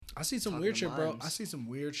I see some weird shit, bro. I see some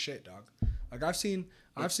weird shit, dog. Like I've seen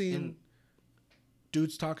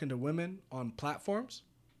dudes talking to women on platforms,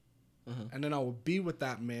 and then I will be with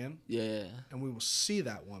that man. Yeah. And we will see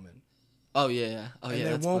that woman. Oh yeah. Oh and yeah.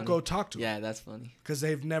 And they won't go talk to her. Yeah, that's funny. Because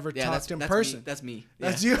they've never talked in person. Me. That's me.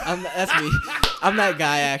 That's you. That's me. I'm that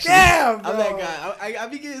guy actually. Damn, bro. I'm that guy.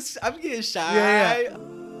 I'm getting shy. Yeah.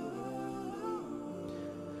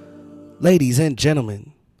 Ladies and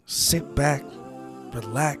gentlemen, sit back,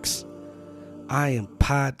 relax. I am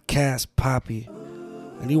Podcast Poppy,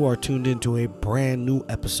 and you are tuned into a brand new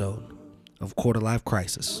episode of Quarter Life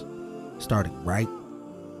Crisis, starting right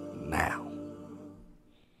now.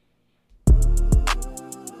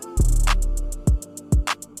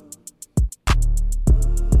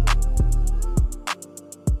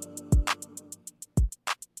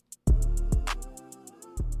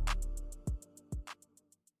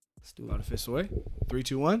 About a fist away. 3,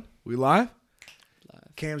 2, 1. We live.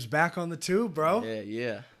 Cam's back on the tube, bro.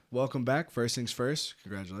 Yeah. Welcome back. First things first.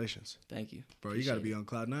 Congratulations. Thank you. Bro, you got to be on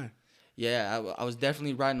cloud 9. Yeah, I was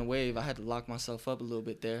definitely riding a wave. I had to lock myself up a little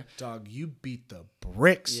bit there. Dog, you beat the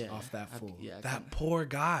bricks off that fool. That poor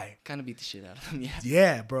guy. Kind of beat the shit out of him,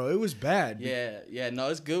 Yeah, bro. It was bad. Yeah. No,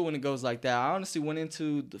 it's good when it goes like that. I honestly went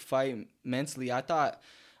into the fight mentally. I thought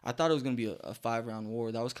it was going to be a 5-round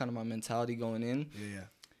war. That was kind of my mentality going in. Yeah.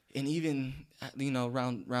 And even,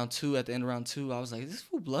 round 2, at the end of round 2, I was like, is this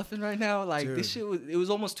fool bluffing right now? Like, Dude. This shit was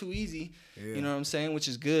almost too easy. Yeah. You know what I'm saying? Which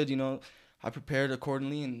is good, I prepared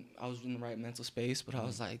accordingly, and I was in the right mental space, but I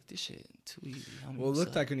was like, this shit too easy. Well, it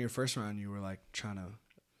looked like in your first round, you were, like, trying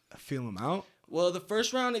to feel him out. Well, the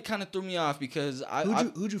first round, it kind of threw me off because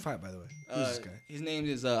Who'd you fight, by the way? Who's this guy? His name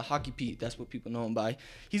is Hockey Pete. That's what people know him by.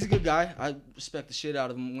 He's a good guy. I respect the shit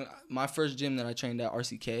out of him. My first gym that I trained at,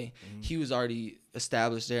 RCK, he was already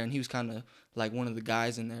established there, and he was kind of like one of the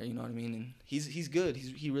guys in there, you know what I mean? And he's good.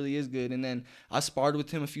 He really is good. And then I sparred with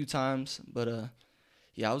him a few times, but I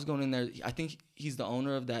was going in there. I think he's the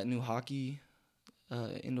owner of that new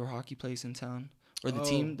indoor hockey place in town. Or the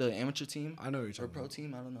team, the amateur team. I know what you're talking about. Or pro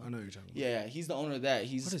team, I don't know. I know what you're talking about. Yeah, he's the owner of that.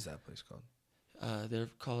 What is that place called? They're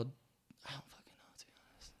called, I don't fucking know, to be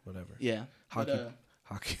honest. Whatever. Yeah.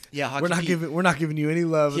 Hockey. Yeah, Hockey. We're not giving you any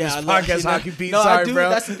love in this podcast, Hockey Pete. No, sorry, I do.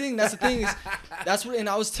 Bro. That's the thing. And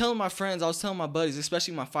I was telling my friends, my buddies,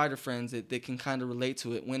 especially my fighter friends, that they can kind of relate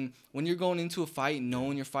to it. When you're going into a fight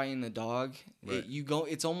knowing you're fighting a dog, right.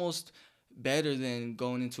 It's almost better than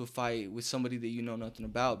going into a fight with somebody that you know nothing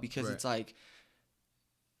about, because It's like,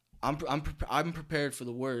 I'm prepared for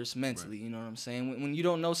the worst mentally, you know what I'm saying? When you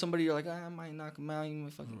don't know somebody, you're like, I might knock him out. Who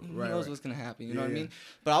knows what's going to happen, you know what I mean?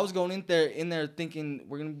 But I was going in there thinking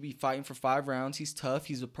we're going to be fighting for 5 rounds. He's tough.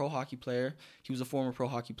 He's a pro hockey player. He was a former pro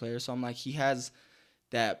hockey player. So I'm like, he has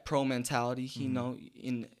that pro mentality.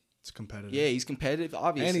 It's competitive. Yeah, he's competitive,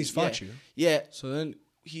 obviously. And he's fought you. Yeah. So then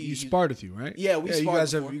you sparred with you, right? Yeah, we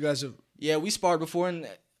sparred before. You guys have. Yeah, we sparred before, and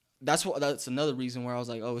that's another reason where I was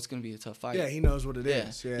like, oh, it's going to be a tough fight. Yeah, he knows what it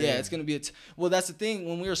is. Yeah, it's going to be well, that's the thing.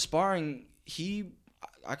 When we were sparring,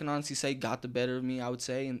 I can honestly say, got the better of me, I would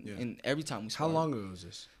say, and every time we sparred. How long ago was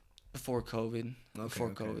this? Before COVID.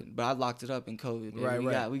 COVID. But I locked it up in COVID. Baby.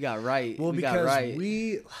 Right. We got right. Well,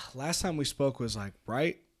 last time we spoke was like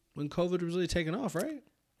right when COVID was really taking off, right?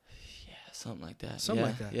 Yeah, something like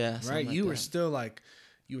that. Yeah, right. You were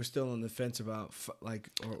still on the fence about what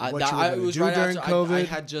you were going to do during COVID. I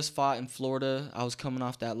had just fought in Florida. I was coming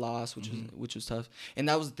off that loss, which was tough. And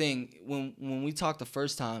that was the thing. When we talked the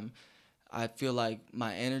first time, I feel like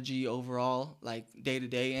my energy overall, like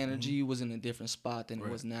day-to-day energy, was in a different spot than it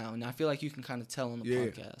was now. And I feel like you can kind of tell on the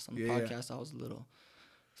podcast. On the podcast, I was a little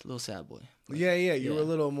sad boy. But, you were a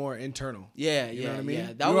little more internal. You know what I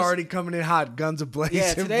mean? Yeah. You were already coming in hot, guns ablazing,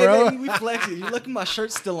 yeah, today, bro. Baby, we flexing. You look at my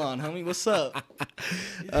shirt still on, homie. What's up?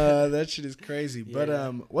 That shit is crazy. Yeah.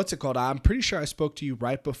 But what's it called? I'm pretty sure I spoke to you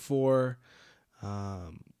right before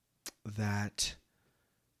that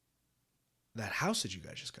house that you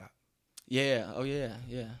guys just got. Yeah. Oh, yeah.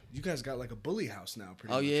 You guys got like a bully house now,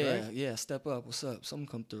 pretty much, right? Yeah. Step up. What's up? Something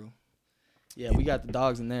come through. Yeah, we got the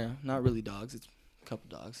dogs in there. Not really dogs. It's a couple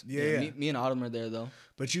dogs. Yeah. Me and Autumn are there, though.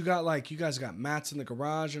 But you guys got mats in the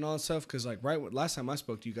garage and all that stuff? Because, last time I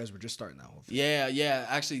spoke to you, guys were just starting that whole thing. Yeah.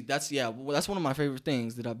 Actually, that's one of my favorite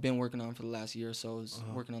things that I've been working on for the last year or so is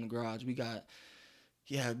working on the garage. We got...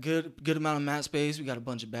 Yeah, good amount of mat space. We got a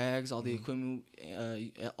bunch of bags, all the equipment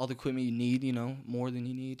you need, more than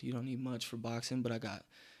you need. You don't need much for boxing, but I got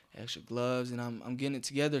extra gloves, and I'm getting it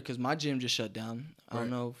together because my gym just shut down. I don't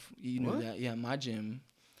know if you knew that. Yeah, my gym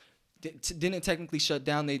didn't technically shut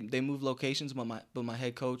down. They moved locations, but my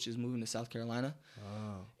head coach is moving to South Carolina.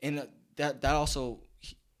 Oh. And that also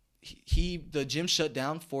the gym shut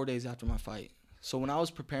down 4 days after my fight. So when I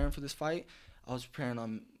was preparing for this fight, I was preparing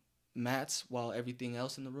on mats while everything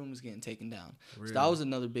else in the room was getting taken down. Really? So that was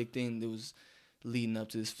another big thing that was leading up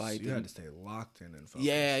to this fight. So you had to stay locked in and focused.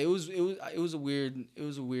 Yeah, it was a weird.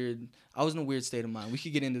 I was in a weird state of mind. We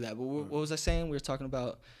could get into that, but what was I saying? We were talking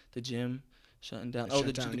about the gym shutting down.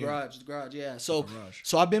 The garage. Yeah. So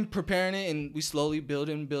I've been preparing it, and we slowly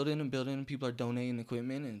building. And people are donating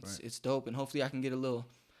equipment, and it's dope. And hopefully, I can get a little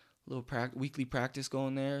weekly practice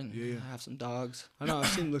going there and have some dogs. I know. I've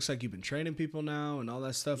seen. Looks like you've been training people now and all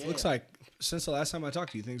that stuff. Yeah. Looks like since the last time I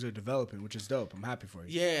talked to you, things are developing, which is dope. I'm happy for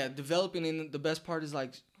you. Yeah, developing, and the best part is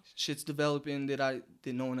like shit's developing that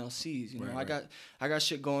no one else sees. You know, I got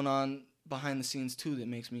shit going on behind the scenes too that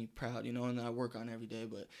makes me proud. You know, and that I work on every day.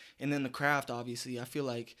 And then the craft, obviously, I feel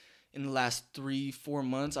like in the last 3-4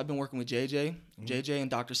 months, I've been working with JJ and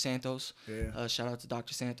Dr. Santos. Yeah. Shout out to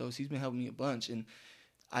Dr. Santos. He's been helping me a bunch and.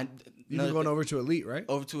 You've been going over to Elite, right?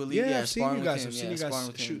 Over to Elite, I've seen you guys. I've seen you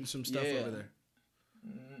guys shooting some stuff over there.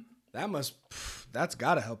 That's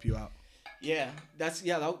got to help you out. Yeah,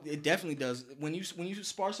 it definitely does. When you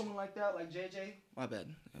spar someone like that, like JJ, my bad.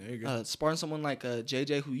 There you go. Sparring someone like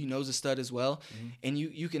JJ, who you know's a stud as well, and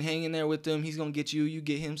you can hang in there with him. He's gonna get you. You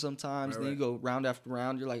get him sometimes. Then you go round after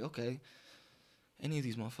round. You're like, okay. Any of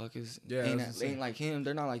these motherfuckers ain't like him.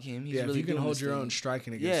 They're not like him. He's really if you can hold your own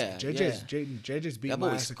striking against JJ's beat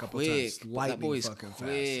my ass a couple times. Lightning that boy's fucking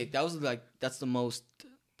quick. fast.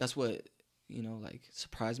 That's what, you know, like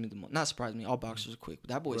surprised me the most. Not surprised me. All boxers are quick,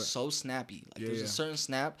 but that boy is so snappy. Like there's a certain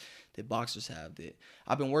snap that boxers have that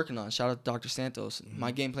I've been working on. Shout out to Dr. Santos.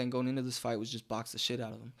 My game plan going into this fight was just box the shit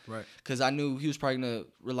out of him. Right. Because I knew he was probably gonna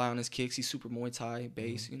rely on his kicks. He's super Muay Thai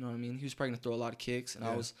base. You know what I mean? He was probably gonna throw a lot of kicks,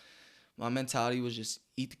 and my mentality was just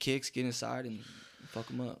eat the kicks, get inside, and fuck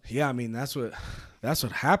him up. Yeah, I mean that's what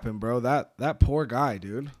happened, bro. That poor guy,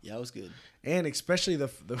 dude. Yeah, it was good. And especially the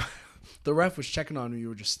ref was checking on you. You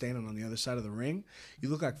were just standing on the other side of the ring. You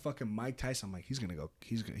look like fucking Mike Tyson. I'm like, he's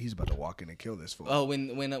about to walk in and kill this fool. Oh,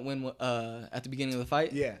 when at the beginning of the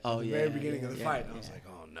fight? Yeah. Oh, at the very beginning of the fight. I was like,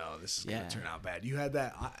 oh no, this is gonna turn out bad. You had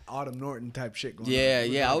that Autumn Norton type shit going on.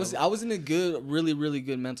 Yeah. I was in a good, really, really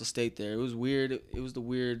good mental state there. It was weird. It was the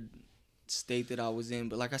weird state that I was in,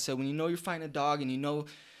 but like I said, when you know you're fighting a dog and you know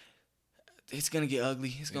it's gonna get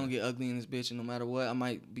ugly, gonna get ugly in this bitch, and no matter what, I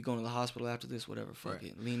might be going to the hospital after this, whatever. Fuck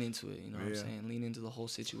it, lean into it. You know what I'm saying? Lean into the whole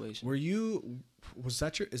situation. Is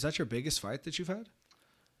that your biggest fight that you've had,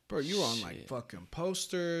 bro? You were on like fucking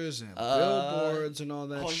posters and billboards and all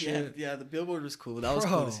that shit. Yeah, the billboard was cool. That was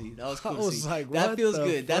cool to see. Like, that feels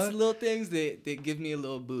good. That's the little things that give me a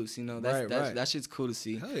little boost. You know, that shit's cool to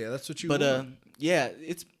see. Hell yeah, that's what you. But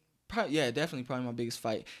it's. Definitely probably my biggest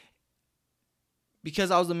fight because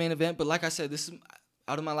I was the main event. But like I said, this is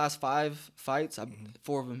out of my last 5 fights,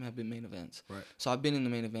 4 of them have been main events. Right. So I've been in the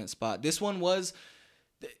main event spot. This one was.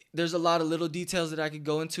 There's a lot of little details that I could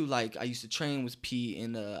go into. Like I used to train with Pete,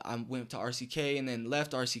 and I went to RCK and then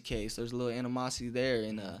left RCK. So there's a little animosity there.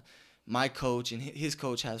 And my coach and his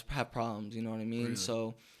coach have problems. You know what I mean? Really?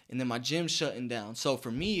 So. And then my gym shutting down. So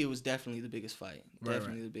for me, it was definitely the biggest fight.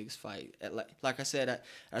 The biggest fight. Like I said, at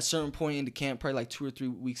a certain point in the camp, probably like 2 or 3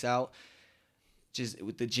 weeks out, just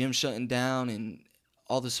with the gym shutting down and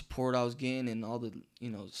all the support I was getting and all the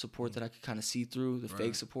support that I could kind of see through, the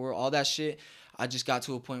fake support, all that shit, I just got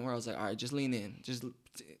to a point where I was like, all right, just lean in.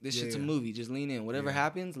 This shit's a movie. Just lean in. Whatever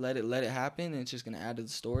happens, let it happen, and it's just gonna add to the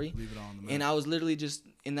story. Leave it all on the map. And I was literally just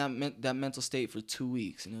in that mental state for 2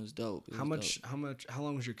 weeks, and it was dope. How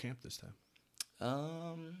long was your camp this time?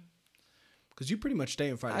 Because you pretty much stay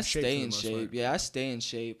in fighting shape. I stay in shape. Yeah, I stay in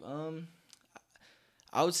shape.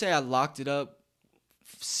 I would say I locked it up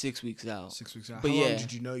 6 weeks out. 6 weeks out. But how long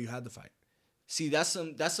did you know you had the fight? See,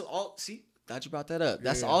 glad you brought that up.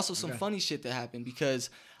 That's also some funny shit that happened because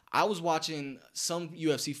I was watching some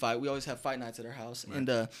UFC fight. We always have fight nights at our house, and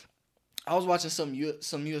I was watching some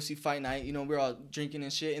UFC fight night. You know, we're all drinking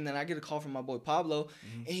and shit, and then I get a call from my boy Pablo,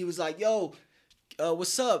 and he was like, "Yo,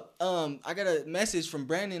 what's up? I got a message from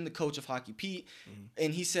Brandon, the coach of Hockey Pete,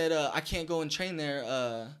 and he said I can't go and train there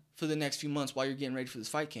for the next few months while you're getting ready for this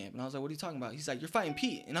fight camp." And I was like, "What are you talking about?" He's like, "You're fighting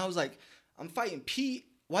Pete," and I was like, "I'm fighting Pete?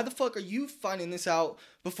 Why the fuck are you finding this out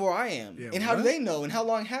before I am? Yeah, and how do they know? And how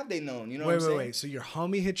long have they known? You know what I'm saying? Wait. So your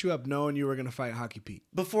homie hit you up knowing you were going to fight Hockey Pete?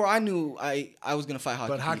 Before I knew I was going to fight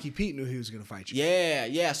Hockey Pete. But Hockey Pete knew he was going to fight you.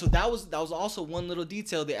 Yeah. So that was also one little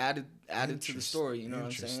detail that added to the story. You know what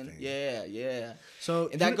I'm saying? Yeah. So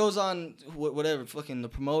and that goes on, whatever, fucking the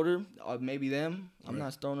promoter, or maybe them. I'm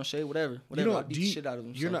not throwing no shade, whatever. I beat the shit out of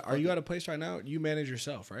them. Are you at a place right now? You manage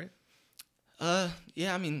yourself, right?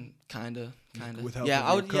 Yeah, I mean, kinda. With help Yeah, of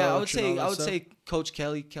I your would. Yeah, I would coach and all say. that I would stuff? say Coach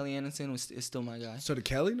Kelly Anderson is still my guy. So did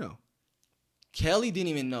Kelly know? Kelly didn't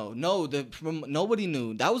even know. No, nobody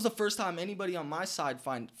knew. That was the first time anybody on my side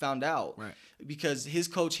found out. Right. Because his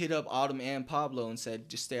coach hit up Autumn and Pablo and said,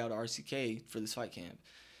 just stay out of RCK for this fight camp.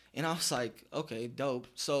 And I was like, okay, dope.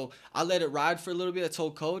 So I let it ride for a little bit. I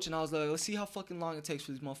told coach, and I was like, let's see how fucking long it takes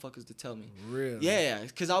for these motherfuckers to tell me. Really? Yeah,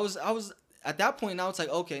 because I was at that point. Now it's like,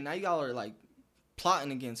 okay, now y'all are like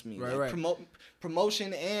plotting against me, right, like, right.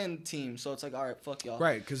 Promotion and team. So it's like, all right, fuck y'all.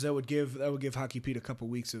 Right, because that would give Hockey Pete a couple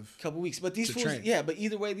weeks of But these fools, train. yeah. But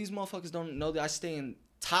either way, these motherfuckers don't know that I stay in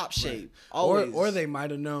top shape. Right. Always. Or they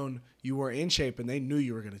might have known you were in shape and they knew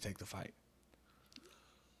you were going to take the fight.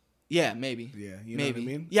 Yeah, maybe. Yeah, you know what I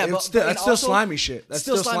mean? Yeah, that's but still slimy shit. That's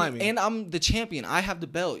still slimy. And I'm the champion. I have the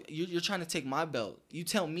belt. You're trying to take my belt. You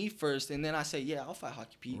tell me first, and then I say, yeah, I'll fight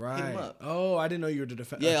Hockey Pete. Right. Hit him up. Oh, I didn't know you were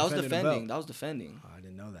defending. Yeah, I was defending. Oh, I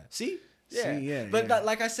didn't know that. See? Yeah. But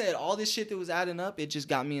like I said, all this shit that was adding up, it just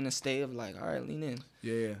got me in a state of like, all right, lean in.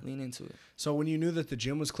 Yeah. Lean into it. So when you knew that the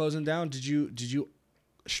gym was closing down, did you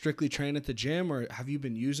strictly train at the gym, or have you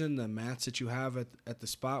been using the mats that you have at the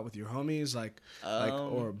spot with your homies,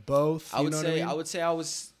 or both? I would say I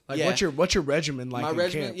was like, yeah. what's your regimen like? My in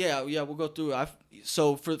regimen, camp? yeah, we'll go through it.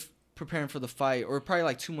 So for preparing for the fight, or probably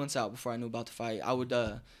like 2 months out before I knew about the fight, I would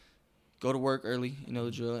go to work early, you know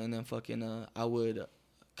the drill, and then fucking I would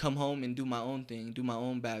come home and do my own thing, do my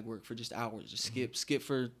own bag work for just hours, just skip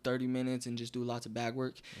for 30 minutes and just do lots of bag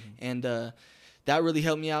work, and that really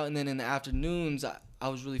helped me out. And then in the afternoons, I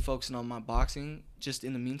was really focusing on my boxing just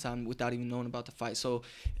in the meantime without even knowing about the fight. So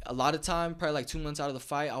a lot of time, probably like 2 months out of the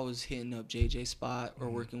fight, I was hitting up JJ's spot or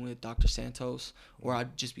working with Dr. Santos, or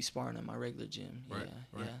I'd just be sparring at my regular gym. Right.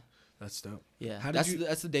 Yeah. That's dope. Yeah.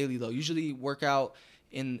 That's the daily though. Usually work out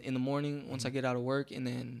in the morning once I get out of work, and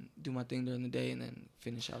then do my thing during the day, and then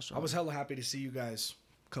finish out strong. I was hella happy to see you guys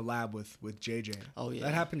collab with JJ. Oh yeah.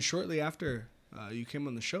 That happened shortly after you came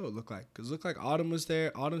on the show. It looked like, because it looked like Autumn was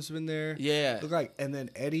there. Autumn's been there. Yeah. Looked like, and then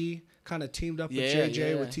Eddie kind of teamed up with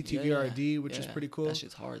JJ with TTVRD, which is pretty cool. That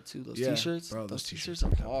shit's hard too. Those t-shirts, bro. Those t-shirts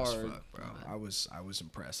are hard, fuck, bro. I was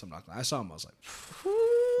impressed. I'm not gonna. I saw them. I was like,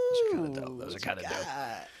 those are kind of dope.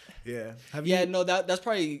 Yeah. No, that's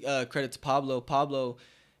probably credit to Pablo. Pablo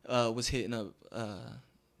was hitting up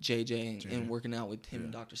JJ and working out with him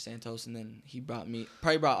and Dr. Santos, and then he brought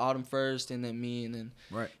Autumn first, and then me, and then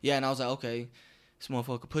yeah, and I was like, okay, this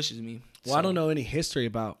motherfucker pushes me. Well, I don't know any history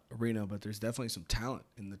about Reno, but there's definitely some talent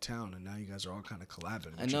in the town, and now you guys are all kind of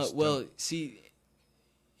collabing. I know. Well, see,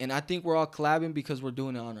 and I think we're all collabing because we're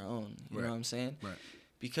doing it on our own. You know what I'm saying? Right.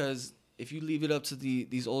 Because if you leave it up to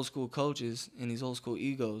these old school coaches and these old school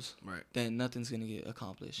egos, then nothing's gonna get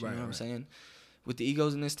accomplished. You know what I'm saying? With the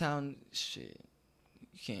egos in this town, shit,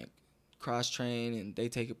 you can't cross train, and they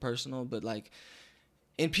take it personal. But like,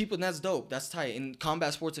 and people, and that's dope. That's tight. And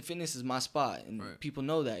combat sports and fitness is my spot, and people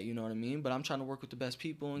know that. You know what I mean? But I'm trying to work with the best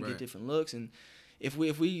people and get different looks. And if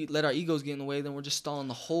we let our egos get in the way, then we're just stalling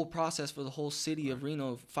the whole process for the whole city of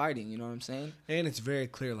Reno fighting. You know what I'm saying? And it's very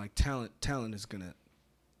clear, like talent is gonna,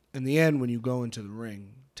 in the end, when you go into the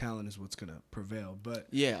ring, talent is what's gonna prevail. But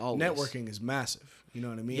always. Networking is massive. You know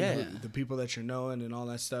what I mean? Yeah. The people that you're knowing and all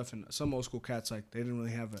that stuff. And some old school cats, like, they didn't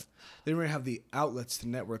really have the outlets to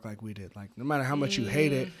network like we did. Like, no matter how much you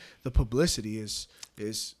hate it, the publicity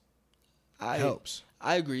helps.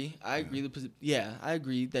 I agree. I agree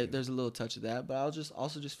that there's a little touch of that, but I'll just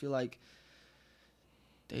also feel like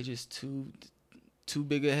they just too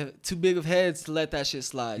big of heads to let that shit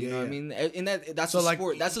slide. You know what I mean? And that's a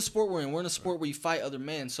sport. That's a sport we're in. We're in a sport where you fight other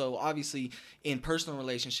men. So obviously, in personal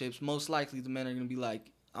relationships, most likely the men are gonna be like,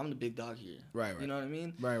 "I'm the big dog here." Right. You know what I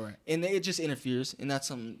mean? Right. And it just interferes, and that's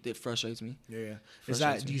something that frustrates me. Yeah.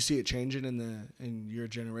 Do you see it changing in your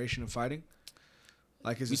generation of fighting?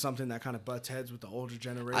 Like, is it something that kind of butts heads with the older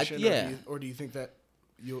generation? Or do you think that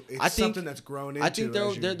it's something that's grown into? I think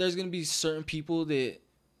there's gonna be certain people that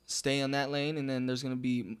stay on that lane, and then there's going to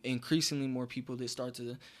be increasingly more people that start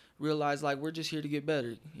to realize, like, we're just here to get better.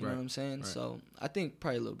 You know what I'm saying? So I think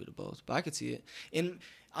probably a little bit of both, but I could see it. And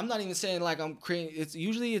I'm not even saying like I'm creating. It's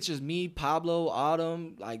just me, Pablo,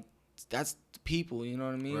 Autumn. Like, that's the people. You know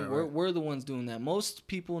what I mean? We're the ones doing that. Most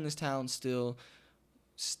people in this town still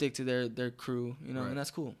stick to their crew. You know, and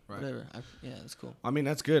that's cool. Whatever. That's cool. I mean,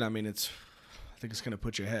 that's good. I mean, I think it's gonna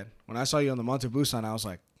put you ahead. When I saw you on the Monte Busan, I was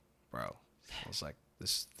like, bro.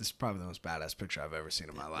 This is probably the most badass picture I've ever seen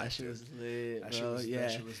in my life. That shit was lit, that bro.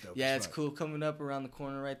 That shit was dope. Yeah, it's cool coming up around the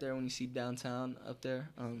corner right there when you see downtown up there,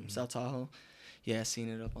 South Tahoe. Yeah, I seen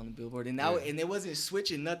it up on the billboard, and and it wasn't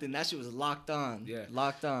switching nothing. That shit was locked on. Yeah,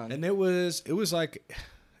 locked on. And it was like,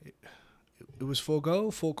 it was full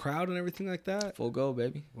go, full crowd, and everything like that. Full go,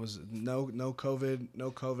 baby. Was no COVID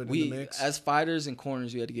in the mix? As fighters and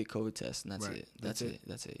corners, we had to get COVID tests, and that's Right. it. That's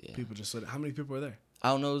it. Yeah. People just how many people were there? I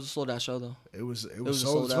don't know. It was a sold out show though. It was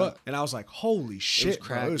sold out, and I was like, "Holy shit,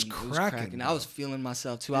 it was cracking. Bro. I was feeling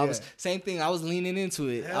myself too. I was same thing. I was leaning into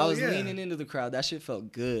it. Hell I was leaning into the crowd. That shit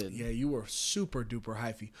felt good. Yeah, you were super duper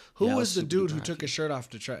hyphy. Who was the dude who took his shirt off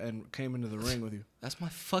to try and came into the ring with you? That's my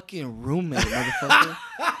fucking roommate, motherfucker.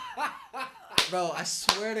 Bro, I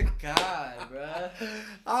swear to God, bro.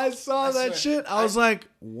 I saw that shit. I was like,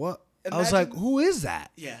 what? I was like, who is that?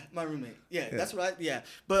 Yeah, my roommate. Yeah, that's right. Yeah.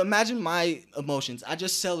 But imagine my emotions. I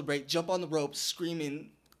just celebrate, jump on the ropes, screaming,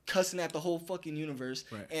 cussing at the whole fucking universe.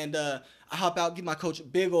 Right. And I hop out, give my coach a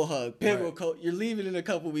big old hug. Old coach. You're leaving in a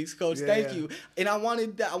couple weeks, coach. Thank you. And I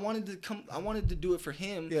wanted to do it for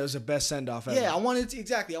him. Yeah, it was the best send off ever. Yeah, I wanted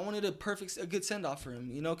a good send off for him,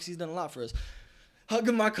 because he's done a lot for us.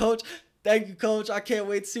 Hugging my coach. Thank you, coach. I can't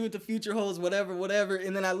wait to see what the future holds, whatever.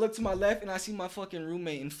 And then I look to my left and I see my fucking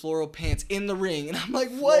roommate in floral pants in the ring. And I'm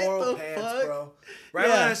like, what the fuck? Bro. Right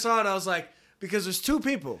when I saw it, I was like, because there's two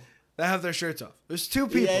people that have their shirts off. There's two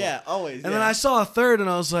people. Yeah, always. And then I saw a third and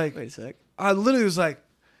I was like, wait a sec. I literally was like,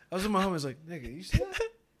 I was with my homie, I was like, nigga, you see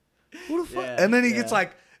that? Who the fuck? Yeah, and then he gets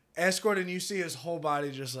like escorted and you see his whole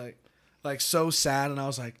body just like so sad. And I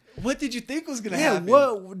was like, what did you think was gonna happen?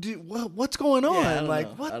 What's going on? Yeah,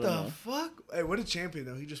 like, what the fuck? Hey, what a champion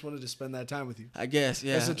though. He just wanted to spend that time with you. I guess,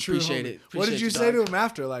 yeah. That's a true Appreciate homie. it. What did you say to him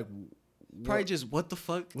after? Like, probably just, what the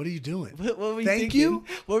fuck? What are you doing? What were you Thank thinking? you?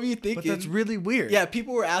 What were you thinking? But that's really weird. Yeah,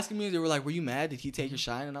 people were asking me. They were like, "Were you mad? Did he take your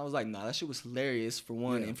shine?" And I was like, "Nah, that shit was hilarious for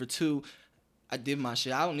one, and for two, I did my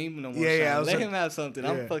shit. I don't need no more shine. Let him have something.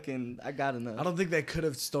 I got enough." I don't think they could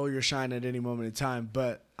have stole your shine at any moment in time,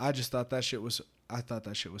 but I just thought that shit was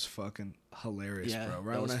fucking hilarious, bro.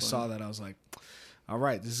 Right when I saw that, I was like, all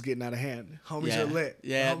right, this is getting out of hand. Homies are lit.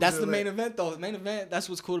 Yeah, that's the main event, though. The main event, that's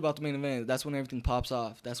what's cool about the main event. That's when everything pops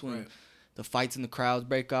off. That's when the fights and the crowds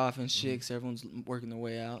break off and shit, 'cause everyone's working their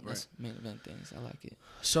way out. That's main event things. I like it.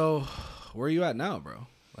 So, where are you at now, bro?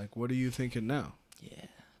 Like, what are you thinking now? Yeah.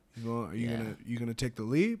 Are you gonna take the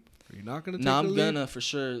leap? Are you not gonna take the leap? No, I'm gonna, for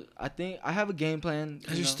sure. I think I have a game plan.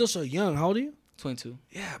 Because you're still so young. How old are you? 22.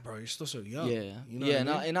 Yeah, bro, you're still so young. Yeah. You know what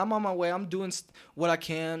I mean? And I'm on my way. I'm doing what I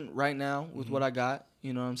can right now with what I got.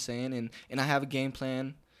 You know what I'm saying? And I have a game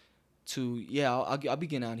plan to, I'll be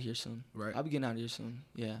getting out of here soon. Right. I'll be getting out of here soon.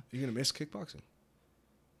 Yeah. You're going to miss kickboxing?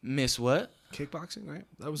 Miss what? Kickboxing, right?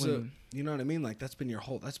 That was you know what I mean? Like, that's been your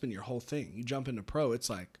whole thing. You jump into pro, it's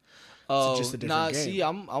like, it's just a different game. See, I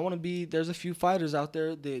want to be, there's a few fighters out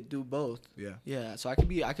there that do both. Yeah. Yeah, so I could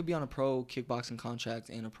be on a pro kickboxing contract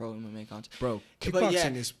and a pro MMA contract. Bro,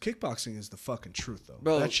 kickboxing is the fucking truth though.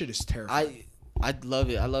 Bro, that shit is terrifying. I love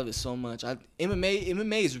it. I love it so much.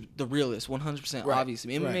 MMA is the realest, 100%. Right.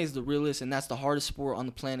 Obviously, MMA is the realest, and that's the hardest sport on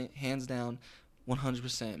the planet, hands down,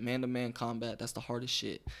 100%. Man-to-man combat, that's the hardest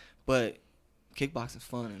shit. But kickboxing's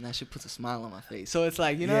fun, and that shit puts a smile on my face. So it's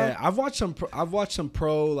like, Yeah, I've watched some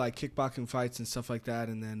pro like kickboxing fights and stuff like that,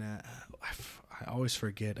 and then I always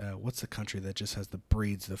forget what's the country that just has the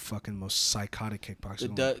fucking most psychotic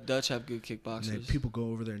kickboxing. The Dutch have good kickboxers. And people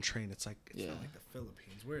go over there and train. It's not like the Philippines.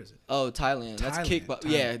 Where is it? Oh, Thailand. That's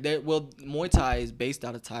kickboxing. Yeah, Muay Thai is based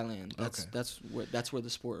out of Thailand. That's where the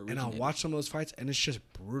sport originated. And I'll watch some of those fights, and it's just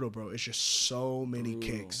brutal, bro. It's just so many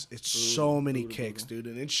kicks. It's so many kicks, dude.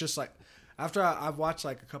 And it's just like, after I've watched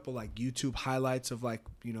like a couple like YouTube highlights of like,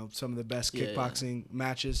 some of the best kickboxing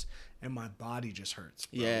matches, and my body just hurts,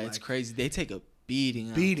 bro. Yeah, it's crazy. They take a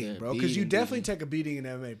beating, bro. Because you definitely take a beating in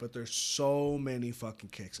MMA, but there's so many fucking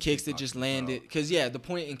kicks that just landed. Because the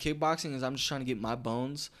point in kickboxing is I'm just trying to get my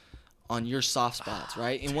bones on your soft spots,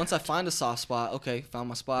 right? And once I find a soft spot, okay, found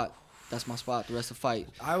my spot. That's my spot. The rest of the fight.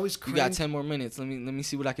 I always cringe. You got 10 more minutes. Let me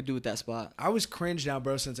see what I can do with that spot. I always cringe now,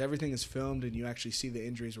 bro, since everything is filmed and you actually see the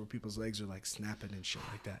injuries where people's legs are like snapping and shit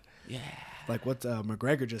like that. Yeah. Like what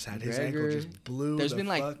McGregor just had. His ankle just blew. There's been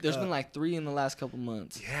like 3 in the last couple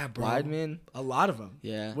months. Yeah, bro. Weidman. A lot of them.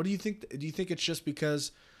 Yeah. What do you think? Do you think it's just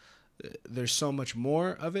because there's so much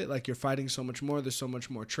more of it? Like you're fighting so much more. There's so much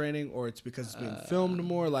more training, or it's because it's being filmed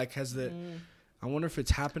more. Like I wonder if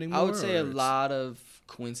it's happening more. I would say a lot of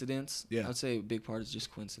coincidence. Yeah. I would say a big part is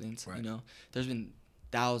just coincidence. Right. There's been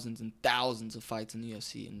thousands and thousands of fights in the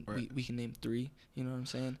UFC, and we can name 3. You know what I'm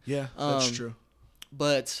saying? Yeah, that's true.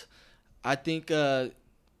 But I think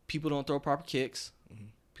people don't throw proper kicks. Mm-hmm.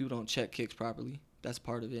 People don't check kicks properly. That's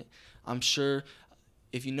part of it. I'm sure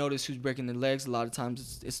if you notice who's breaking their legs, a lot of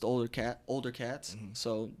times it's the older cats. Mm-hmm.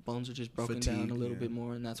 So bones are just broken down a little bit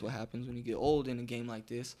more, and that's what happens when you get old in a game like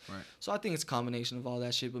this. Right. So I think it's a combination of all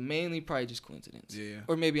that shit, but mainly probably just coincidence. Yeah.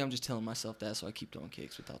 Or maybe I'm just telling myself that, so I keep throwing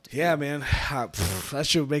kicks without the. Yeah, man. That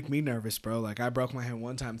shit would make me nervous, bro. Like I broke my hand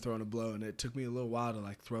one time throwing a blow, and it took me a little while to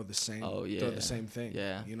like throw the same. Throw the same thing.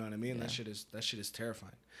 Yeah. You know what I mean? Yeah. That shit is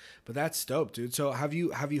terrifying. But that's dope, dude. So have you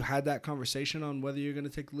had that conversation on whether you're gonna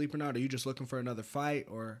take the leap or not? Are you just looking for another fight,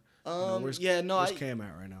 or where's Cam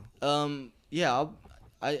at right now?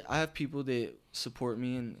 I have people that support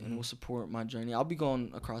me and will support my journey. I'll be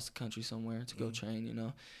going across the country somewhere to go train, you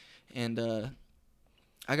know, and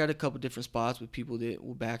I got a couple different spots with people that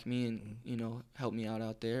will back me and you know help me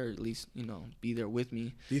out there, or at least you know be there with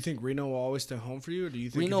me. Do you think Reno will always stay home for you, or do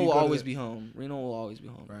you think Reno will always be home? Reno will always be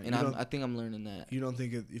home, right. And I think I'm learning that. You don't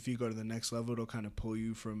think if you go to the next level, it'll kind of pull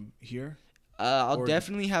you from here? I'll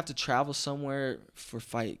definitely have to travel somewhere for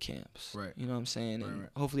fight camps. Right. You know what I'm saying? And right.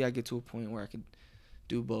 hopefully I get to a point where I could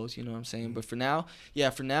do both. You know what I'm saying? But for now,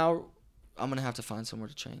 I'm gonna have to find somewhere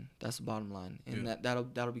to train. That's the bottom line, and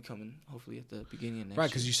that'll be coming hopefully at the beginning of next year. Right,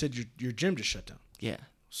 because you said your gym just shut down. Yeah.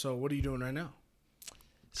 So what are you doing right now?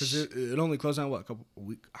 Because it only closed down a couple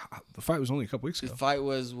weeks. The fight was only a couple weeks ago. The fight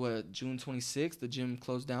was June 26th. The gym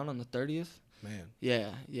closed down on the 30th. Man.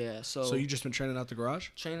 Yeah. So you just been training out the garage?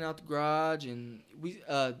 Training out the garage, and we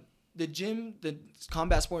the gym, the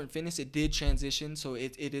Combat Sport and Fitness, it did transition, so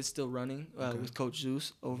it is still running with Coach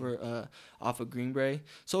Zeus over off of Greenbrae.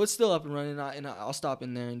 So it's still up and running, and I'll stop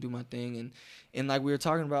in there and do my thing, and like we were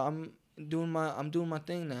talking about, I'm doing my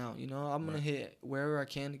thing now. You know, I'm gonna hit wherever I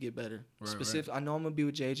can to get better. Right. I know I'm gonna be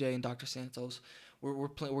with JJ and Dr. Santos. We're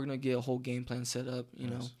gonna get a whole game plan set up.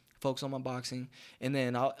 You know, focus on my boxing, and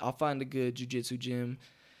then I'll find a good jiu-jitsu gym.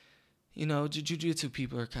 You know, jiu-jitsu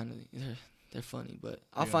people are kind of they're funny, but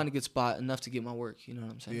I'll find a good spot enough to get my work. You know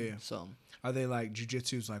what I'm saying? Yeah. So are they like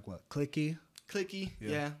jiu-jitsu's like what? Clicky?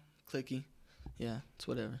 Yeah. Clicky. Yeah, it's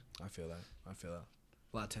whatever. I feel that.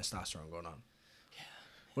 A lot of testosterone going on. Yeah.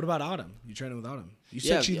 What about Autumn? You training with Autumn? You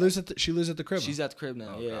said she lives at the crib. She's at the crib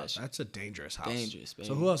now. Yeah. God, that's a dangerous house. Dangerous, baby.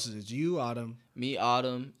 So who else is it? It's you, Autumn. Me,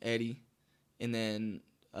 Autumn, Eddie, and then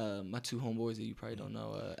my two homeboys that you probably don't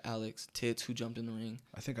know, Alex, Tits, who jumped in the ring.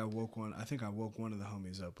 I think I woke one of the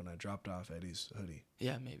homies up when I dropped off Eddie's hoodie.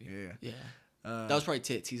 Yeah, maybe. Yeah. That was probably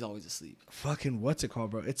Tits. He's always asleep. Fucking what's it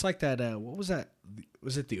called, bro? It's like that. What was that?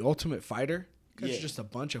 Was it The Ultimate Fighter? It's just a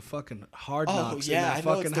bunch of fucking hard knocks in that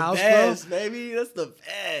fucking house, best, bro. Baby, that's the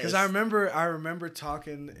best. Because I remember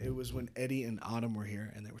talking. It was when Eddie and Autumn were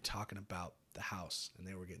here, and they were talking about the house, and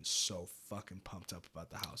they were getting so fucking pumped up about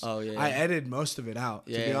the house. Oh yeah. I edited most of it out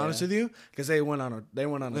to be honest with you, because they went on a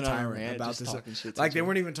tirade about this. Like they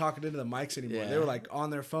weren't even talking into the mics anymore. They were like on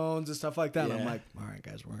their phones and stuff like that. Yeah. And I'm like, all right,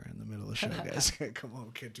 guys, we're in the middle of the show, guys. Come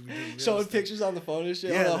on, kid. Showing pictures on the phone and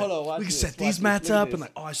shit. Yeah, hold on. Watch we can set these mats up, and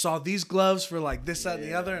like, I saw these gloves for like this, that, and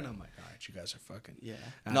the other, and I'm like, all right, you guys are fucking. Yeah.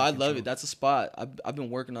 No, I love it. That's a spot. I've been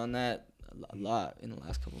working on that a lot in the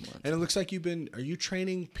last couple of months. And it looks like are you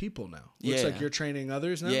training people now? Looks like you're training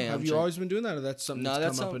others now? Yeah. Have you always been doing that, or that's something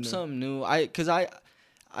that's come up and something new? Because I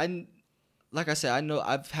like I said, I know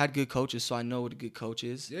I've had good coaches, so I know what a good coach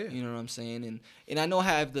is. Yeah. You know what I'm saying? And I know I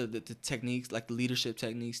have the techniques, like the leadership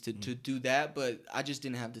techniques to do that, but I just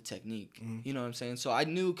didn't have the technique. You know what I'm saying? So I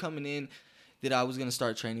knew coming in that I was going to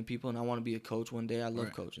start training people, and I want to be a coach one day. I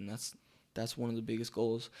love coaching. That's one of the biggest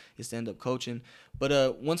goals, is to end up coaching.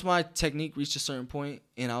 But once my technique reached a certain point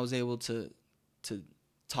and I was able to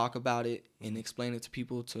talk about it and explain it to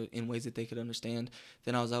people in ways that they could understand,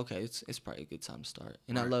 then I was like, okay, it's probably a good time to start.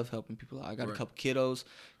 And I love helping people out. I got a couple kiddos,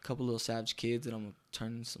 a couple little savage kids that I'm gonna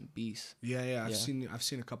turn into some beasts. Yeah. I've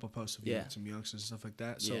seen a couple posts of you with some youngsters and stuff like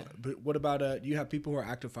that. So, but what about do you have people who are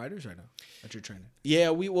active fighters right now that you're training?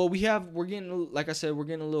 Yeah, we're getting, like I said, we're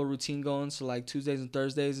getting a little routine going. So like Tuesdays and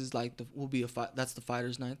Thursdays is like that's the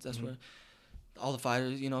fighters nights. That's where all the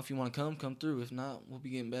fighters, you know, if you want to come through. If not, we'll be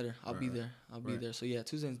getting better. I'll be there. I'll be there. So yeah,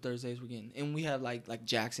 Tuesdays and Thursdays we're getting, and we have like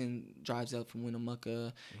Jackson drives up from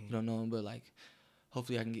Winnemucca. You don't know him, but like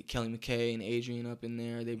hopefully I can get Kelly McKay and Adrian up in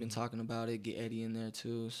there. They've been talking about it. Get Eddie in there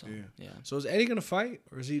too. So yeah. So is Eddie gonna fight,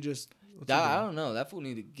 or is he just? I don't know. That fool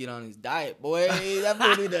need to get on his diet, boy. That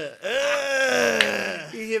fool need to.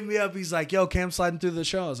 He hit me up. He's like, "Yo, Cam sliding through the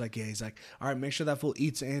show." I was like, "Yeah." He's like, "All right, make sure that fool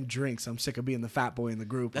eats and drinks. I'm sick of being the fat boy in the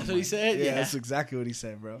group." That's what he said. Yeah, that's exactly what he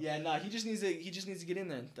said, bro. Yeah, no, he just needs to get in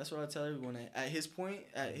there. That's what I tell everyone. At his point,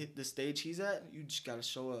 at the stage he's at, you just gotta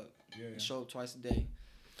show up. And show up twice a day,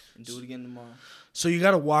 and do it again tomorrow. So you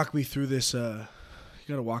gotta walk me through this. You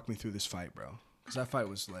gotta walk me through this fight, bro, because that fight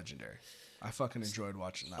was legendary. I fucking enjoyed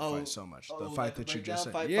watching that fight so much. The fight like that you just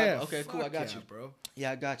said. fight. Okay, cool. I got you, bro.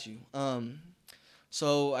 Yeah, I got you.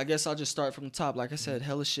 So I guess I'll just start from the top. Like I said,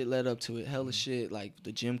 hella shit led up to it. Hella shit, like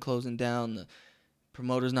the gym closing down, the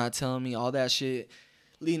promoters not telling me, all that shit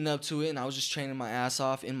leading up to it. And I was just training my ass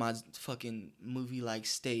off in my fucking movie-like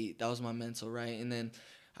state. That was my mental, right? And then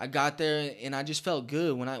I got there and I just felt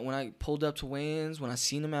good. When I pulled up to weigh-ins, when I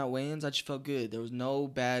seen them at weigh-ins, I just felt good. There was no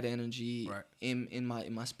bad energy in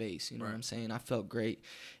my space. You know what I'm saying? I felt great.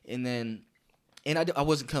 And then... And I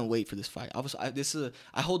wasn't couldn't wait for this fight.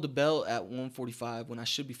 I hold the belt at 145 when I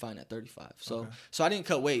should be fighting at 35. So I didn't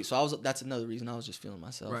cut weight. So that's another reason I was just feeling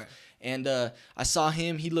myself. Right. And I saw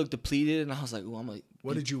him. He looked depleted, and I was like, "Oh, I'm like."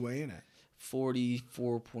 What did you weigh in at?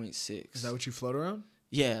 44.6. Is that what you float around?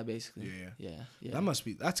 Yeah, basically. Yeah.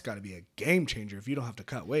 That's got to be a game changer if you don't have to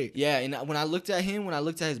cut weight. Yeah, and when I looked at him, when I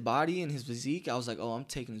looked at his body and his physique, I was like, "Oh, I'm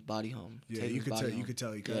taking his body home." Yeah, you could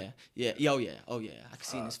tell he cut. Yeah. Oh yeah. I could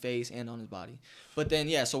see in his face and on his body. But then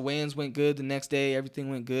so weigh-ins went good. The next day, everything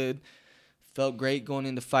went good. Felt great going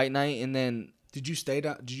into fight night, and then. Did you stay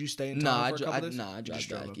down? Did you stay in town for a couple days? I drive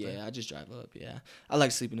back. Yeah, I just drive up. Yeah, I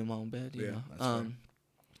like sleeping in my own bed. You know. That's fair.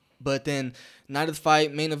 But then, night of the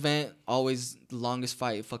fight, main event, always the longest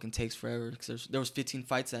fight. It fucking takes forever because there was 15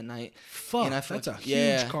 fights that night. Fuck, and that's a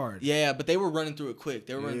huge card. Yeah, but they were running through it quick.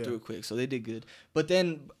 So they did good. But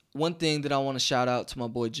then, one thing that I want to shout out to my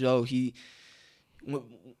boy Joe,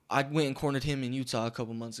 I went and cornered him in Utah a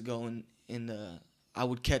couple months ago, and I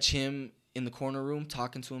would catch him in the corner room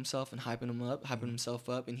talking to himself and hyping himself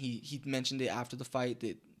up, and he mentioned it after the fight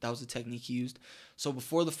that was the technique he used. So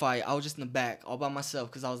before the fight, I was just in the back all by myself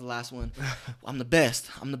because I was the last one. I'm the best,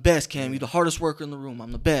 Cam. You're the hardest worker in the room.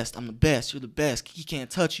 I'm the best. You're the best. He can't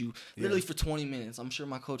touch you. Literally for 20 minutes. I'm sure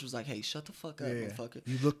my coach was like, "Hey, shut the fuck up, motherfucker."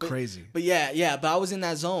 You look crazy. But but I was in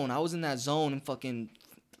that zone. And fucking,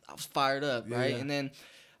 I was fired up, right? And then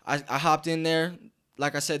I hopped in there.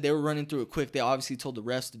 Like I said, they were running through it quick. They obviously told the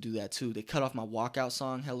refs to do that too. They cut off my walkout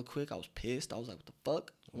song hella quick. I was pissed. I was like, "What the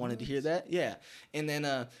fuck?" I wanted to hear that. Yeah. And then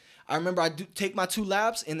I remember I take my 2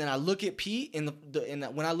 laps, and then I look at Pete, and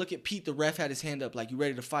when I look at Pete, the ref had his hand up like, "You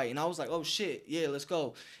ready to fight?" And I was like, "Oh shit, yeah, let's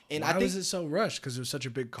go." And Why was it so rushed? Because it was such a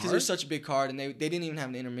big card. Because it was such a big card, and they didn't even have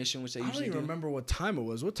an intermission, which they usually do. I don't even remember what time it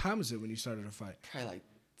was. What time was it when you started to fight? Probably like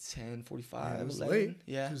 10:45. Yeah, it was 11. late.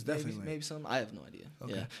 Yeah, it was definitely late. Maybe something. I have no idea.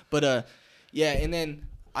 Okay. Yeah, but and then.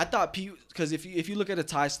 I thought Pete, because if you look at a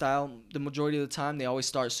Thai style, the majority of the time they always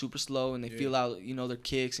start super slow and they feel out their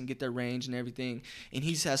kicks and get their range and everything. And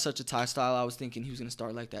he has such a Thai style. I was thinking he was gonna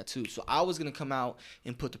start like that too. So I was gonna come out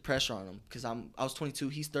and put the pressure on him because I was 22,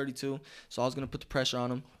 he's 32, so I was gonna put the pressure on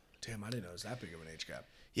him. Damn, I didn't know it was that big of an age gap.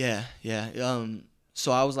 Yeah.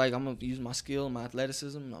 So I was like, I'm gonna use my skill, my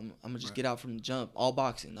athleticism. I'm gonna just get out from the jump. All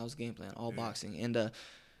boxing. That was the game plan. All boxing. And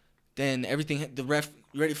then everything, the ref,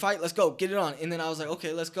 "You ready to fight? Let's go. Get it on." And then I was like,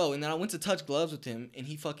 "Okay, let's go." And then I went to touch gloves with him, and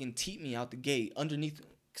he fucking teed me out the gate underneath,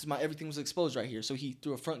 because everything was exposed right here. So he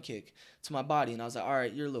threw a front kick to my body, and I was like, "All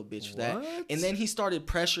right, you're a little bitch for that." And then he started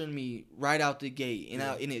pressuring me right out the gate, and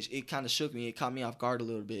it kind of shook me. It caught me off guard a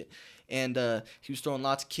little bit. And he was throwing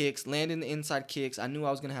lots of kicks, landing the inside kicks. I knew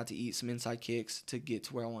I was going to have to eat some inside kicks to get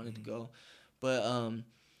to where I wanted to go. But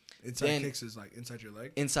inside kicks is like inside your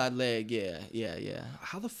leg? Inside leg, yeah.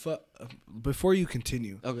 How the fuck, before you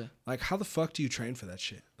continue, okay, like how the fuck do you train for that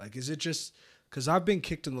shit? Like, is it just, because I've been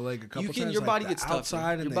kicked in the leg a couple times. Your body like gets outside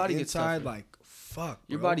tougher. and your the body inside, gets tougher. like, fuck,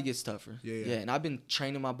 bro. Your body gets tougher. Yeah. And I've been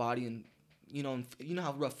training my body, and you know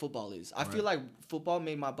how rough football is. I feel like football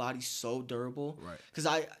made my body so durable. Right.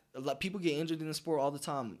 Because people get injured in the sport all the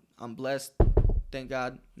time. I'm blessed. Thank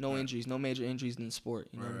God, no injuries, no major injuries in the sport.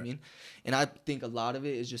 You know what I mean? And I think a lot of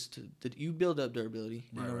it is just that you build up durability.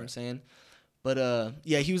 You know what I'm saying? But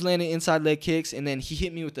he was landing inside leg kicks, and then he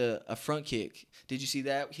hit me with a front kick. Did you see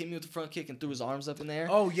that? Hit me with the front kick and threw his arms up in there.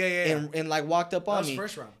 Oh yeah. And like walked up on me.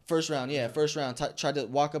 First round. First round. Tried to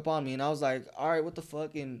walk up on me, and I was like, "All right, what the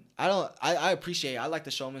fuck?" And I appreciate it. I like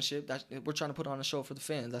the showmanship. We're trying to put on a show for the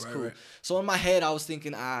fans. That's cool. Right. So in my head, I was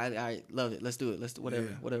thinking, I love it. Let's do it.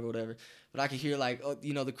 Whatever. But I could hear like,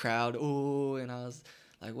 the crowd, ooh, and I was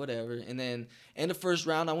like, whatever. And then in the first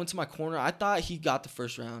round, I went to my corner. I thought he got the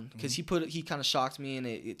first round because he kind of shocked me, and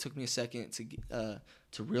it took me a second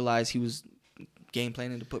to realize he was game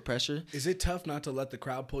planning to put pressure. Is it tough not to let the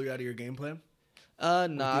crowd pull you out of your game plan?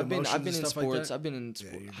 No, I've been in sports. Like I've been in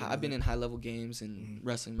I've been in high level games and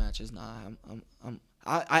wrestling matches. Nah,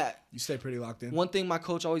 you stay pretty locked in. One thing my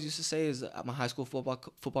coach always used to say is my high school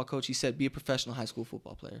football coach. He said, "Be a professional high school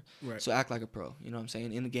football player. Right. So act like a pro. You know what I'm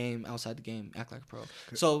saying? In the game, outside the game, act like a pro."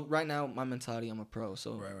 So right now, my mentality, I'm a pro.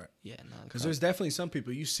 So right. Yeah, because there's definitely some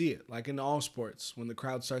people you see it like in all sports when the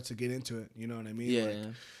crowd starts to get into it. You know what I mean? Yeah.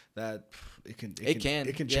 Like, that it can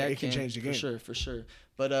change the game for sure.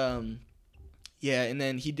 But yeah, and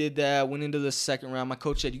then he did that. Went into the second round. My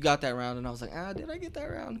coach said, "You got that round," and I was like, "Did I get that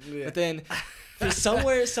round?" Yeah. But then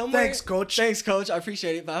somewhere. Thanks, coach. I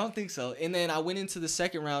appreciate it, but I don't think so. And then I went into the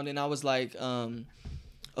second round, and I was like,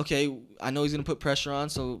 okay, I know he's gonna put pressure on,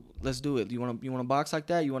 so let's do it. You wanna box like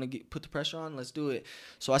that? You wanna put the pressure on? Let's do it.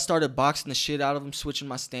 So I started boxing the shit out of him, switching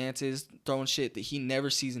my stances, throwing shit that he never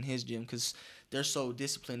sees in his gym, because they're so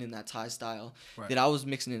disciplined in that Thai style that I was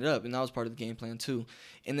mixing it up, and that was part of the game plan too.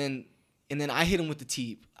 And then I hit him with the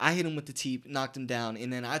teep. Knocked him down,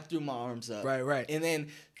 and then I threw my arms up. Right. And then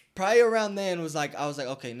probably around then I was like,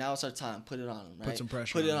 okay, now it's our time. Put it on him, right? Put some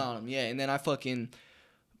pressure on him. Put it on him, yeah. And then I fucking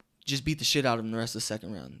just beat the shit out of him the rest of the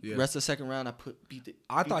second round. Yeah. The rest of the second round,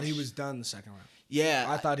 I thought he was done the second round. Yeah.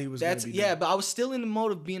 I thought he was gonna be done. Yeah, but I was still in the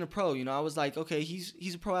mode of being a pro, you know. I was like, okay,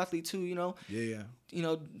 he's a pro athlete too, you know. Yeah. You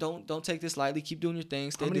know, don't take this lightly. Keep doing your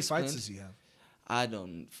thing. Stay disciplined. How many fights does he have? I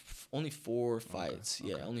don't. Only 4 fights.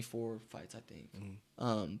 Okay. Yeah, only 4 fights, I think.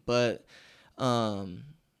 But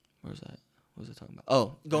where's that? What was I talking about?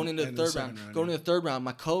 Oh, going into the third round. Into the third round,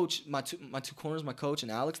 my coach, my two corners, my coach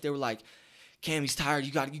and Alex, they were like, "Cam, he's tired.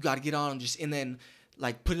 You got to get on him. Just and then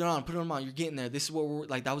like put it on. You're getting there. This is what we're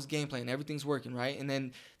like. That was game plan. Everything's working right." And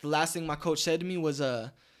then the last thing my coach said to me was,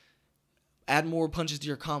 add more punches to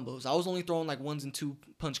your combos. I was only throwing like 1 and 2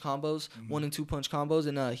 punch combos, 1 and 2 punch combos,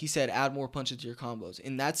 and he said add more punches to your combos.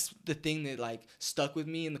 And that's the thing that like stuck with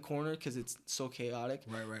me in the corner because it's so chaotic.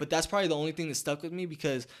 Right. But that's probably the only thing that stuck with me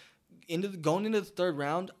because going into the third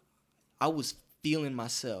round, I was feeling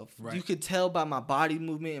myself. Right. You could tell by my body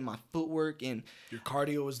movement and my footwork and your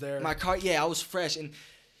cardio was there. I was fresh. And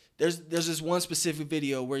There's this one specific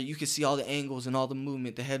video where you can see all the angles and all the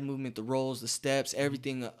movement, the head movement, the rolls, the steps,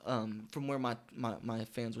 everything from where my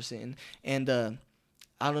fans were sitting. And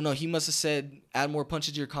I don't know, he must have said add more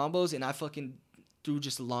punches to your combos, and I fucking threw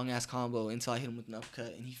just a long-ass combo until I hit him with an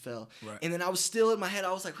uppercut, and he fell. Right. And then I was still in my head.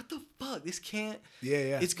 I was like, what the fuck? This can't.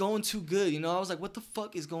 Yeah. It's going too good, you know? I was like, what the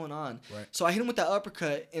fuck is going on? Right. So I hit him with that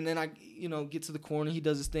uppercut, and then I, get to the corner. He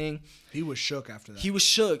does his thing. He was shook after that. He was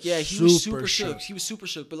shook. Yeah, he was super shook. He was super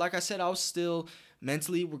shook. But like I said, I was still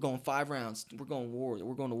mentally, we're going 5 rounds. We're going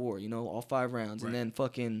to war, all 5 rounds. Right. And then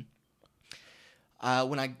fucking...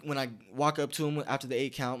 when I walk up to him after the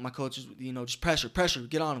 8 count, my coach is, just pressure,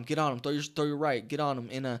 get on him, throw your right, get on him.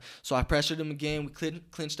 And so I pressured him again. We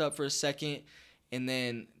clinched up for a second, and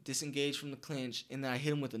then disengaged from the clinch, and then I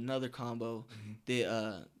hit him with another combo.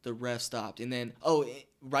 The ref stopped, and then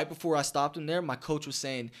right before I stopped him there, my coach was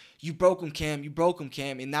saying, "You broke him, Cam.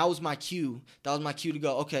 And that was my cue. To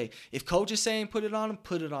go, okay, if coach is saying put it on him,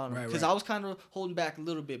 put it on him. Because I was kind of holding back a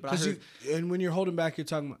little bit, but and when you're holding back, you're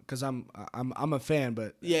talking about, because I'm a fan,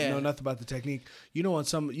 but I know nothing about the technique. You don't want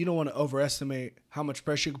to overestimate how much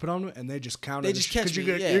pressure you can put on them, and they just counter. They just catch me.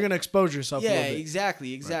 You're gonna expose yourself. Yeah, a little bit.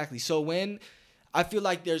 exactly. Right. So when I feel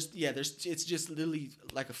like there's it's just literally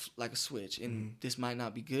like a switch, and this might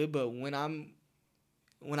not be good, but when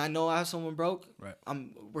I know I have someone broke, right.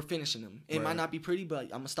 We're finishing them. It might not be pretty, but I'm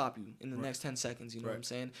gonna stop you in the next 10 seconds. You know what I'm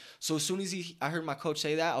saying? So as soon as I heard my coach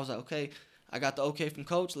say that, I was like, okay, I got the okay from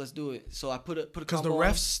coach. Let's do it. So I put a because the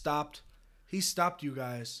ref stopped. He stopped you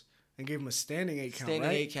guys and gave him a standing 8 count.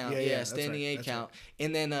 Standing 8 count. Yeah, standing 8 count. Right.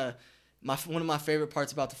 And then one of my favorite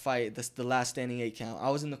parts about the fight, the last standing 8 count.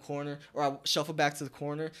 I was in the corner, or I shuffled back to the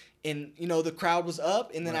corner, and the crowd was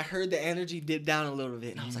up, and then I heard the energy dip down a little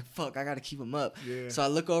bit, and I was like, "Fuck, I gotta keep them up." Yeah. So I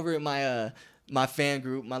look over at my fan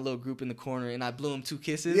group, my little group in the corner, and I blew him 2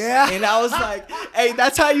 kisses. Yeah. And I was like, hey,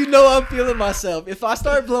 that's how you know I'm feeling myself. If I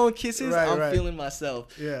start blowing kisses, I'm feeling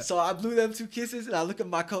myself. Yeah. So I blew them 2 kisses, and I look at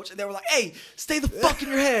my coach, and they were like, hey, stay the fuck in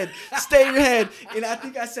your head. Stay in your head. And I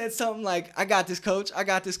think I said something like, I got this, coach.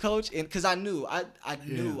 And because I knew. I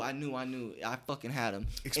knew. I fucking had him.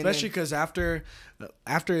 Especially because after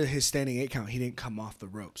his standing 8 count, he didn't come off the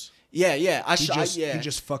ropes. Yeah. He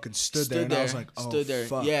just fucking stood there, and I was like, oh,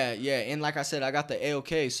 fuck. Yeah. And like I said, I got the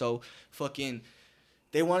A-OK, so fucking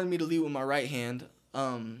they wanted me to lead with my right hand.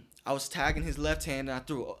 I was tagging his left hand, and I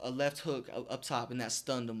threw a left hook up top, and that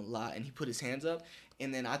stunned him a lot. And he put his hands up,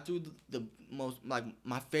 and then I threw the most, like,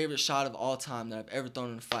 my favorite shot of all time that I've ever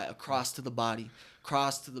thrown in a fight, across to the body,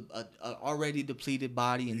 across to the already depleted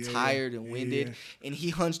body and tired and winded. Yeah. And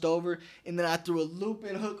he hunched over, and then I threw a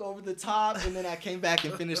looping hook over the top, and then I came back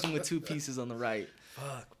and finished him with 2 pieces on the right.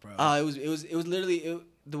 Fuck, bro. It was literally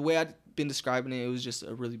the way I'd been describing it. It was just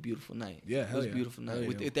a really beautiful night. Yeah, it was a beautiful night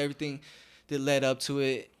with everything that led up to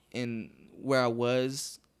it. And where I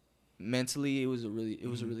was mentally, it was a really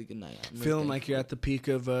good night. Feeling like you're at the peak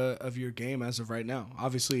of your game as of right now.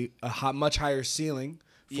 Obviously, much higher ceiling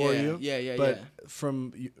for you. Yeah. But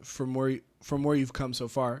from where you've come so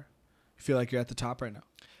far, you feel like you're at the top right now.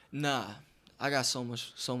 Nah, I got so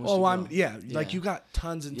much. Oh, like you got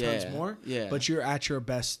tons and tons more. Yeah. But you're at your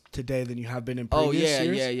best today than you have been in previous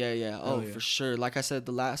years. Yeah. Oh, for sure. Like I said,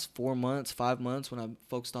 the last 5 months when I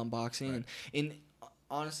focused on boxing, right. and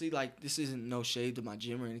honestly, like, this isn't no shade to my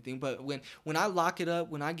gym or anything, but when I lock it up,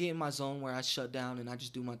 when I get in my zone where I shut down and I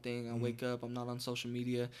just do my thing, I wake up, I'm not on social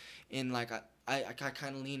media, and like I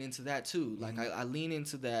kind of lean into that too. Like I lean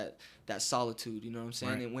into that solitude, you know what I'm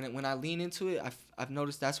saying? Right. And when I lean into it, I've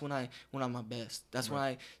noticed that's when I'm my best. That's when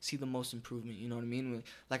I see the most improvement. You know what I mean?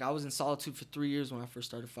 Like, I was in solitude for 3 years when I first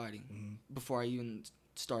started fighting, before I even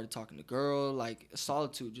started talking to girl. Like,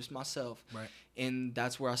 solitude, just myself. Right. And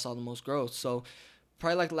that's where I saw the most growth. So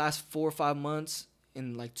probably like the last 4 or 5 months,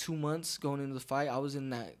 in like 2 months going into the fight, I was in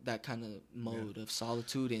that kind of mode of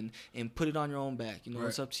solitude and put it on your own back. You know,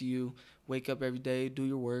 It's up to you. Wake up every day, do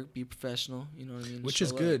your work, be professional. You know what I mean? Which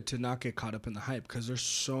is good to not get caught up in the hype, because there's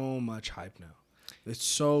so much hype now. It's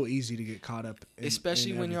so easy to get caught up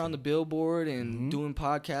especially when you're on the billboard and doing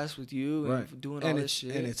podcasts with you and doing all this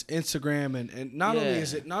shit. And it's Instagram and not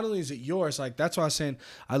only is it yours, like, that's why I was saying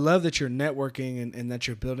I love that you're networking and that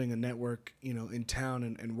you're building a network, you know, in town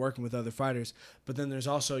and working with other fighters. But then there's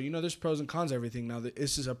also, you know, there's pros and cons to everything. Now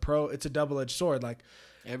this is it's a double-edged sword. Like,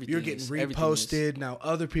 you're getting reposted. Now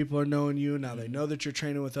other people are knowing you. Now they know that you're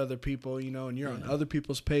training with other people, you know, and you're on other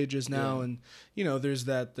people's pages now. Yeah. And, you know, there's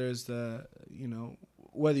the, you know,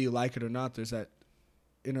 whether you like it or not, there's that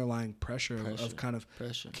underlying pressure. Of kind of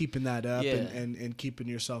keeping that up and keeping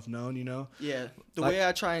yourself known, you know? Yeah. The way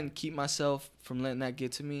I try and keep myself from letting that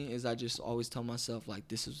get to me is I just always tell myself, like,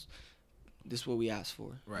 this is what we asked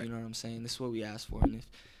for. Right. You know what I'm saying? This is what we asked for. And if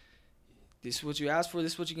this is what you asked for,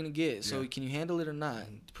 this is what you're going to get. So can you handle it or not?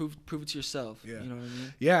 Prove it to yourself. Yeah. You know what I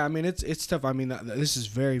mean? Yeah, I mean, it's tough. I mean, this is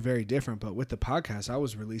very, very different. But with the podcast, I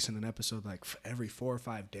was releasing an episode like every 4 or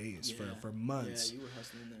 5 days for months. Yeah, you were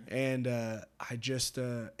hustling there. And I just,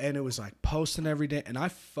 and it was like posting every day. And I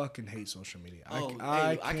fucking hate social media.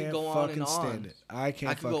 I can't fucking stand it. I can't fucking stand it.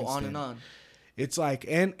 I could go on and on. It's like,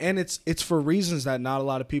 and it's for reasons that not a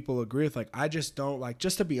lot of people agree with. Like, I just don't, like,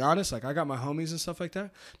 just to be honest, like, I got my homies and stuff like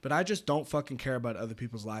that, but I just don't fucking care about other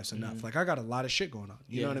people's lives enough. Like, I got a lot of shit going on.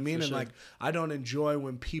 You know what I mean? And sure. Like, I don't enjoy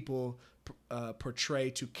when people portray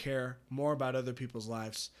to care more about other people's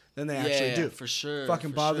lives than they actually do. For sure.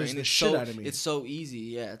 Fucking bothers the shit out of me. It's so easy.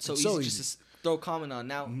 Yeah. It's so easy just to throw a comment on.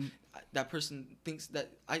 Now, that person thinks that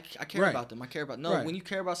I care about them. I care about when you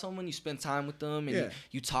care about someone, you spend time with them and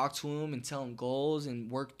you talk to them and tell them goals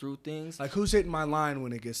and work through things. Like, who's hitting my line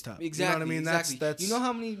when it gets tough? Exactly. You know what I mean? Exactly. That's you know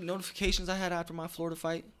how many notifications I had after my Florida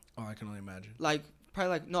fight? Oh, I can only imagine. Like, probably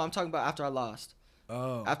like, no, I'm talking about after I lost.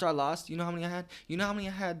 Oh. After I lost, you know how many I had? You know how many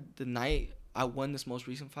I had the night I won this most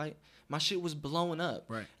recent fight? My shit was blowing up.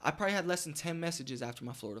 Right. I probably had less than 10 messages after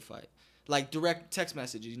my Florida fight. Like, direct text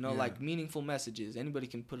messages, you know, like meaningful messages. Anybody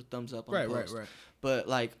can put a thumbs up on the post. Right. But,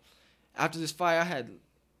 like, after this fight, I had,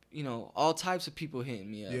 you know, all types of people hitting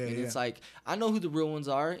me up. And it's like, I know who the real ones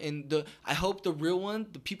are. And I hope the real one,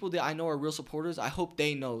 the people that I know are real supporters, I hope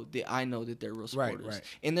they know that I know that they're real supporters. Right.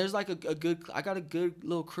 And there's, like, I got a good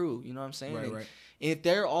little crew, you know what I'm saying? And if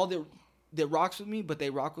they're all that rocks with me, but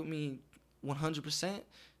they rock with me 100%,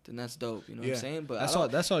 then that's dope. You know what I'm saying? But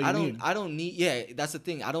that's all you need. I don't need. That's the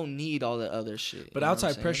thing. I don't need all the other shit. But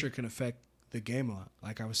outside pressure can affect the game a lot.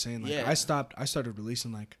 Like I was saying, like I started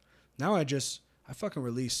releasing. Like now I fucking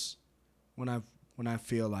release when I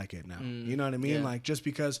feel like it now. You know what I mean? Yeah. Like, just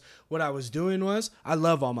because what I was doing was, I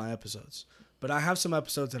love all my episodes, but I have some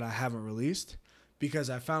episodes that I haven't released because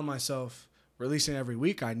I found myself releasing every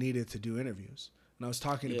week. I needed to do interviews, and I was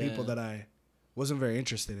talking to people that I wasn't very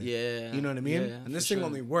interested in. Yeah. You know what I mean? And this thing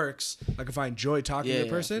only works like if I enjoy talking to the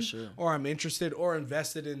person or I'm interested or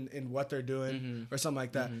invested in what they're doing or something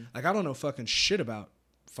like that. Like, I don't know fucking shit about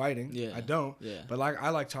fighting. Yeah. I don't. Yeah. But like,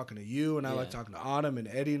 I like talking to you and I like talking to Autumn and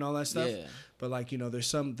Eddie and all that stuff. Yeah. But like, you know, there's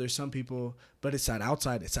some people, but it's that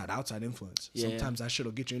outside influence. Yeah. Sometimes that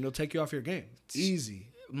shit'll get you and it'll take you off your game. Easy.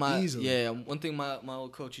 Easily. One thing my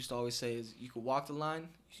old coach used to always say is you could walk the line.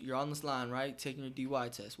 You're on this line, right? Taking your DY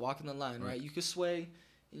test, walking the line, right? You could sway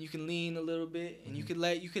and you can lean a little bit,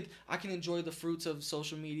 and I can enjoy the fruits of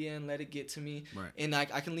social media and let it get to me, right? And I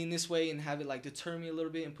can lean this way and have it like deter me a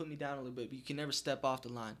little bit and put me down a little bit, but you can never step off the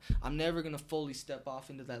line. I'm never gonna fully step off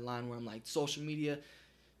into that line where I'm like, social media,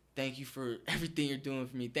 thank you for everything you're doing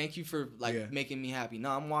for me. Thank you for making me happy.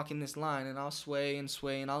 No, I'm walking this line and I'll sway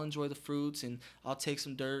and I'll enjoy the fruits and I'll take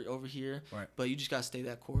some dirt over here. Right. But you just gotta stay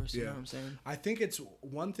that course. You know what I'm saying? I think it's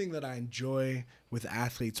one thing that I enjoy with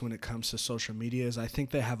athletes when it comes to social media is I think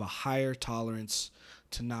they have a higher tolerance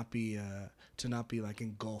to not be like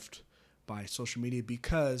engulfed by social media,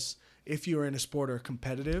 because if you're in a sport or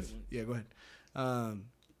competitive, go ahead.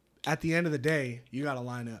 At the end of the day, you gotta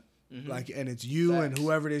line up. Like, and it's you and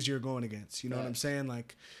whoever it is you're going against. You know what I'm saying?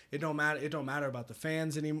 Like, it don't matter. It don't matter about the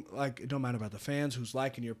fans anymore. Like, it don't matter about the fans, who's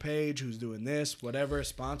liking your page, who's doing this, whatever,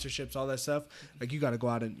 sponsorships, all that stuff. Like, you got to go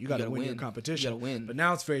out and you got to win your competition. You got to win. But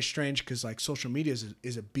now it's very strange because like social media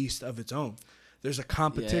is a beast of its own. There's a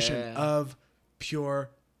competition of pure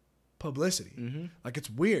publicity. Like, it's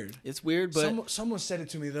weird. It's weird, but someone said it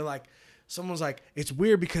to me. Someone's like, it's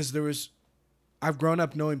weird because I've grown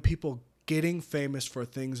up knowing people getting famous for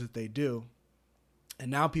things that they do, and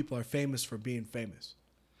now people are famous for being famous.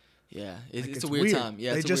 Yeah, it's a weird time.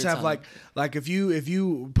 Yeah, they just have time. like if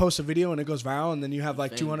you post a video and it goes viral, and then you have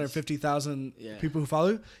like 250,000 people who follow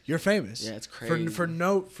you, you're famous. Yeah, it's crazy.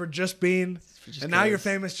 For just being, and now you're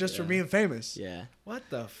famous just for being famous. Yeah. What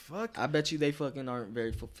the fuck? I bet you they fucking aren't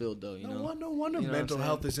very fulfilled though. No wonder mental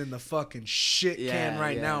health is in the fucking shit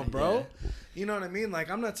can now, bro. Yeah. You know what I mean?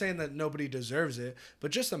 Like, I'm not saying that nobody deserves it,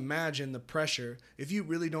 but just imagine the pressure if you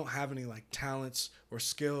really don't have any like talents or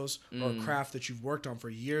skills or craft that you've worked on for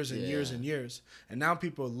years and years and years, and now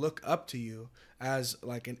people look up to you as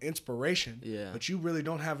like an inspiration, but you really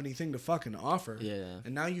don't have anything to fucking offer. Yeah.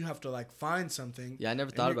 And now you have to like find something. Yeah, I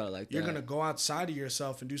never thought about it like that. You're gonna go outside of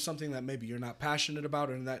yourself and do something that maybe you're not passionate about,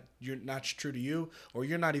 or that you're not true to you, or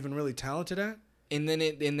you're not even really talented at. And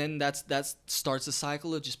then that starts a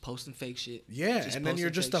cycle of just posting fake shit. Yeah, and then you're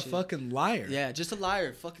just a fucking liar. Yeah, just a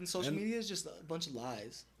liar. Fucking social media is just a bunch of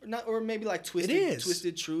lies. Or maybe like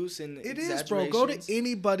twisted truths and it is, bro. Go to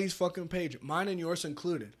anybody's fucking page, mine and yours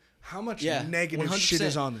included. How much negative 100%. Shit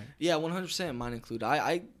is on there? Yeah, 100%, mine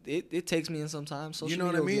included. It takes me in sometimes. Social media,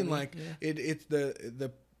 you know what I mean? Like it's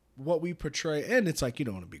the what we portray, and it's like you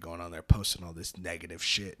don't want to be going on there posting all this negative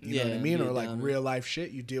shit. You know what I mean? Or like real life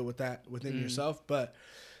shit. You deal with that within yourself, but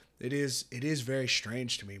it is very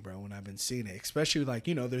strange to me, bro, when I've been seeing it. Especially like,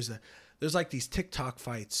 there's like these TikTok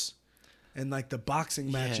fights and like the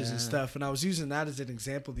boxing matches and stuff. And I was using that as an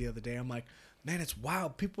example the other day. I'm like, man, it's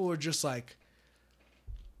wild. People are just like,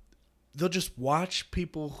 they'll just watch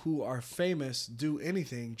people who are famous do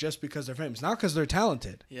anything just because they're famous, not because they're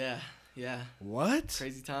talented. Yeah. Yeah. What?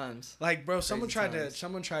 Crazy times. Like, bro, someone tried to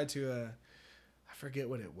I forget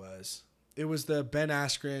what it was. It was the Ben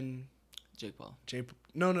Askren. Jake Paul.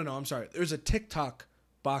 No, I'm sorry. There's a TikTok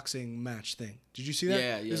boxing match thing. Did you see that?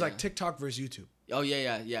 Yeah. It was like TikTok versus YouTube. Oh,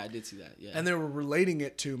 yeah, I did see that. Yeah. And they were relating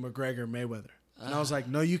it to McGregor Mayweather. And I was like,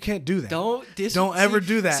 no, you can't do that. Don't ever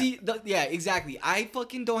do that. Yeah, exactly. I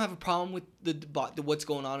fucking don't have a problem with the what's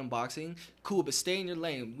going on in boxing. Cool, but stay in your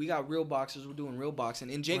lane. We got real boxers. We're doing real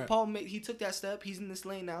boxing. And Jake Paul, he took that step. He's in this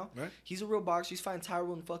lane now. Right. He's a real boxer. He's fighting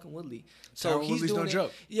Tyron fucking Woodley. So Tyron Woodley's no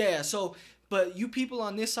joke. Yeah, so, but you people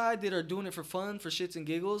on this side that are doing it for fun, for shits and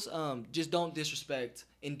giggles, just don't disrespect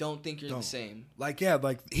and don't think you're the same. Like,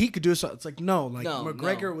 he could do something. It's like,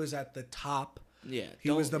 McGregor was at the top. Yeah, he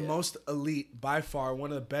was the most elite by far, one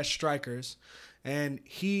of the best strikers, and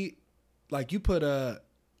he, like, who did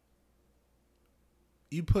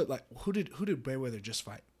Mayweather just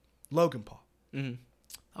fight? Logan Paul. Mm-hmm.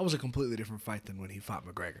 That was a completely different fight than when he fought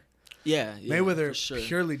McGregor. Yeah, Mayweather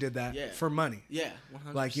purely did that for money. Yeah,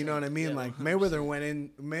 100%. Like, you know what I mean? Yeah, like 100%.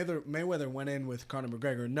 Mayweather went in with Conor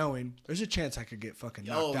McGregor knowing there's a chance I could get fucking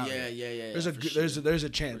knocked out. Yeah. There's a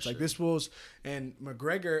chance. Like this was, and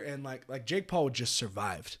McGregor and like Jake Paul just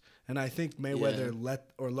survived, and I think Mayweather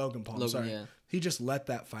Logan Paul. He just let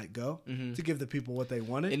that fight go to give the people what they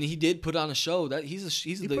wanted. And he did put on a show. That he's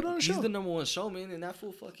the number one showman, and that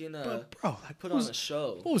fool fucking put on a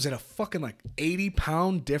show. What was it? A fucking like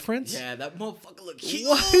 80-pound difference? Yeah, that motherfucker looked huge.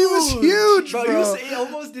 What? He was huge, bro. He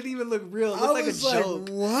almost didn't even look real. It looked like a joke.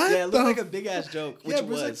 What? Yeah, it looked like a big ass joke. Which it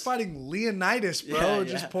was like fighting Leonidas, bro. Yeah,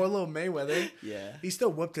 just poor little Mayweather. Yeah, he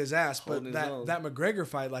still whooped his ass. But that McGregor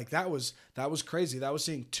fight, like that was crazy. That was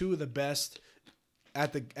seeing two of the best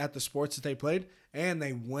at the sports that they played. And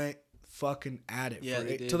they went fucking at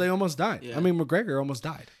it till they almost died. Yeah. I mean, McGregor almost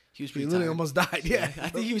died. He was He literally tired. almost died. Yeah. I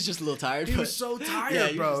think he was just a little tired. He was so tired,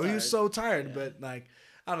 Yeah, bro. He was so tired. Yeah. But like,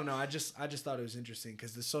 I don't know. I just thought it was interesting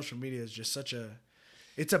because the social media is just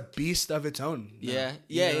it's a beast of its own. Yeah, now.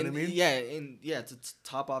 yeah, You know and, what I mean? yeah, to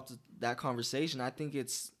top off that conversation, I think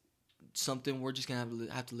it's something we're just gonna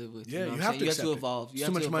have to live with. Yeah, you know you what have I'm to saying? accept You have it. to evolve. There's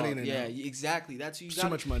too much money in it Yeah, now. exactly. That's you. There's too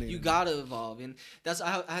much money. You gotta evolve, and that's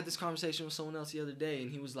I had this conversation with someone else the other day,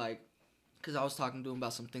 and he was like, because I was talking to him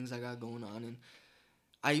about some things I got going on, and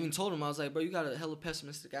I even told him, I was like, bro, you got a hella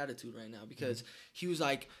pessimistic attitude right now, because he was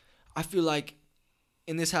like, I feel like,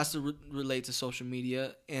 and this has to relate to social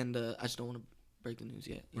media, and I just don't want to break the news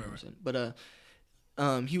yet. You know what I'm saying?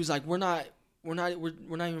 But he was like, we're not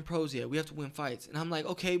even pros yet. We have to win fights. And I'm like,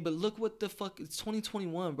 okay, but look what the fuck. It's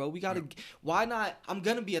 2021, bro. We gotta. Right. Why not? I'm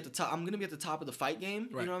gonna be at the top. I'm gonna be at the top of the fight game.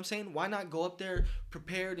 Right. You know what I'm saying? Why not go up there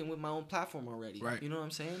prepared and with my own platform already? Right. You know what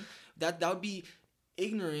I'm saying? That would be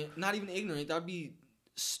ignorant. Not even ignorant. That would be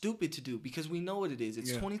stupid to do, because we know what it is. It's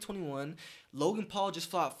 2021. Logan Paul just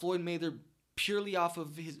fought Floyd Mayweather purely off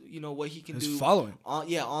of his, what he can do. His following. On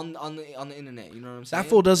the internet. You know what I'm saying? That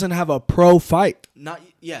fool doesn't have a pro fight. Not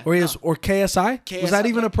Or KSI? Was that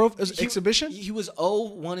even a pro exhibition? He was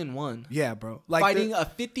 0-1-1. Yeah, bro. Like fighting a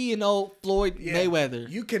 50-0 Floyd Mayweather.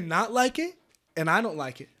 You cannot like it, and I don't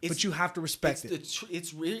like it, but you have to respect it. It's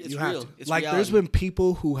real. It's real. It's like reality. There's been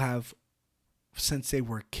people who have, since they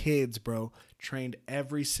were kids, bro, trained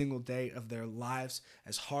every single day of their lives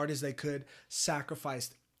as hard as they could,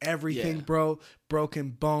 sacrificed everything, bro, broken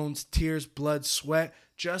bones, tears, blood, sweat,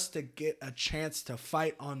 just to get a chance to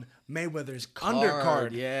fight on Mayweather's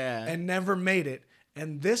undercard, and never made it.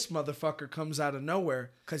 And this motherfucker comes out of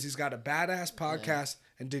nowhere because he's got a badass podcast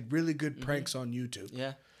and did really good pranks on YouTube.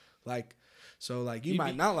 Yeah. So you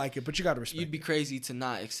might not like it, but you got to respect it. You'd be crazy to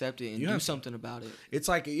not accept it and do something about it. It's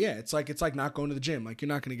like not going to the gym. Like, you're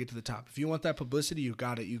not going to get to the top. If you want that publicity, you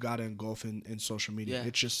got to engulf in social media. Yeah.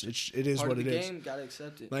 It is part what of it the is. Game, got to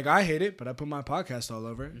accept it. Like, I hate it, but I put my podcast all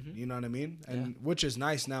over it. You know what I mean? And which is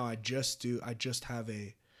nice now. I just have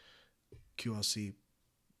a QLC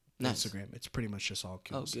Instagram. It's pretty much just all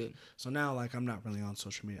QLC. Oh, good. So now, I'm not really on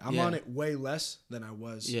social media. I'm on it way less than I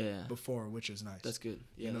was before, which is nice. That's good.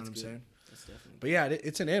 Yeah, you know what I'm saying? That's definitely. But yeah,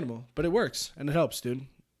 it's an animal, but it works and it helps, dude.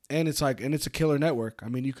 And it's a killer network. I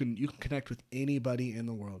mean, you can connect with anybody in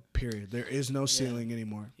the world. Period. There is no ceiling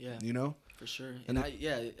anymore. Yeah. You know? For sure. And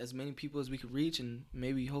as many people as we could reach and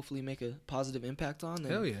maybe hopefully make a positive impact on.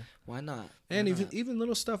 Then hell yeah. Why not? And even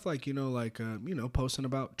little stuff like posting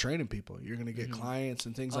about training people. You're gonna get clients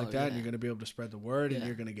and things like that. And you're gonna be able to spread the word, and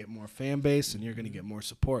you're gonna get more fan base, and you're gonna get more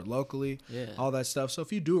support locally. Yeah. All that stuff. So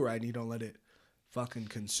if you do it right and you don't let it fucking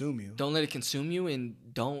consume you. Don't let it consume you, and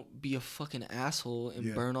don't be a fucking asshole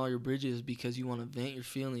and burn all your bridges because you want to vent your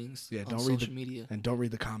feelings on social media. And don't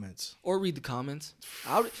read the comments. Or read the comments.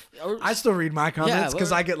 I still read my comments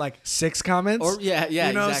because I get 6 comments. Or you know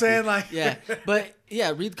exactly. What I'm saying? But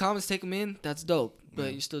read the comments, take them in. That's dope.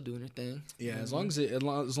 But you're still doing your thing. Yeah, as long as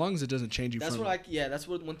it doesn't change you. That's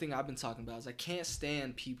one thing I've been talking about. Is I can't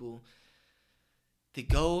stand people that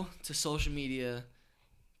go to social media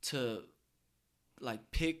to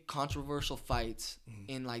pick controversial fights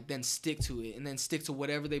and then stick to it, and then stick to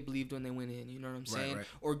whatever they believed when they went in. You know what I'm saying? Right.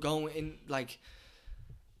 Or go in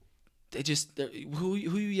who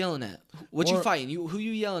you yelling at? You fighting? Who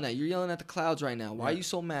you yelling at? You're yelling at the clouds right now. Why are you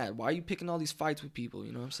so mad? Why are you picking all these fights with people?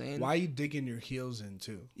 You know what I'm saying? Why are you digging your heels in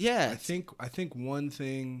too? Yeah. I think one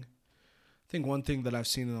thing that I've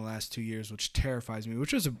seen in the last 2 years, which terrifies me,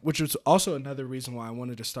 which was also another reason why I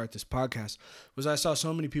wanted to start this podcast, was I saw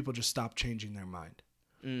so many people just stop changing their mind.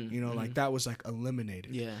 That was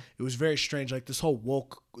eliminated. Yeah. It was very strange. The whole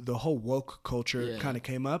woke culture kind of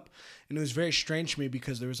came up, and it was very strange to me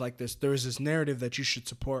because there was this narrative that you should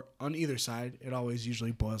support on either side. It always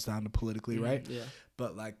usually boils down to politically, right? Yeah.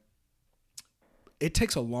 But it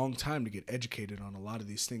takes a long time to get educated on a lot of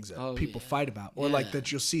these things that people fight about. Or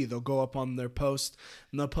that you'll see, they'll go up on their post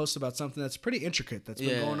and they'll post about something that's pretty intricate, that's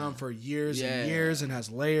been going on for years and years and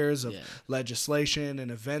has layers of legislation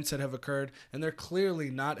and events that have occurred. And they're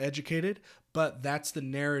clearly not educated, but that's the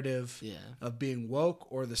narrative of being woke,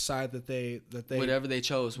 or the side that they whatever they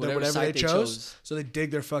chose, whatever side they chose. So they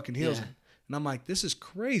dig their fucking heels in. And I'm like, this is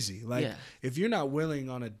crazy. If you're not willing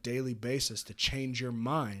on a daily basis to change your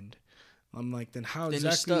mind, I'm like, then how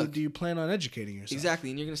exactly do you plan on educating yourself?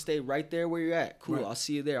 Exactly, and you're going to stay right there where you're at. Cool, right. I'll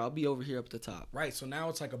see you there. I'll be over here up at the top. Right, so now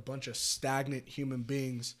it's a bunch of stagnant human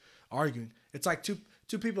beings arguing. It's like two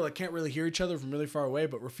two people that can't really hear each other from really far away,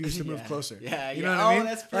 but refuse to move closer. Yeah, you know what I mean?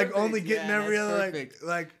 That's perfect. Like only getting every other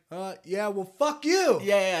yeah, well, fuck you.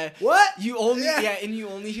 Yeah. What? You only and you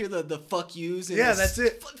only hear the fuck yous. And that's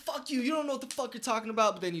it. Fuck you. You don't know what the fuck you're talking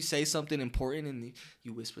about, but then you say something important and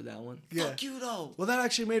you whisper that one. Yeah. Fuck you though. Well, that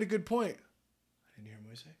actually made a good point. I didn't hear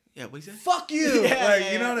him say. Yeah, what you say? Fuck you.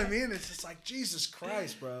 You know what I mean? It's just like, Jesus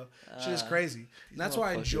Christ, bro. Shit is crazy. And that's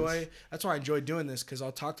why I enjoy doing this, because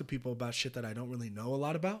I'll talk to people about shit that I don't really know a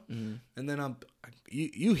lot about. Mm-hmm. And then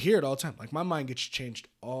you hear it all the time. Like, my mind gets changed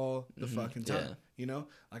all the fucking time. Yeah. You know?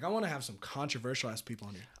 Like, I want to have some controversial ass people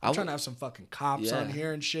on here. I'm trying to have some fucking cops on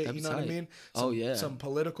here and shit. You know what I mean? Some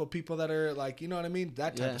political people that are like, you know what I mean?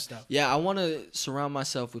 That type of stuff. Yeah, I want to surround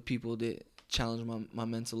myself with people that challenge my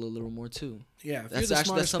mental a little more too. Yeah, if you're the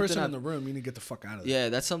smartest person in the room, you need to get the fuck out of there. Yeah,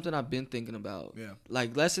 that's something I've been thinking about. Yeah,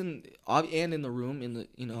 like and in the room,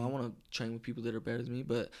 I want to train with people that are better than me,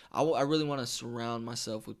 but I really want to surround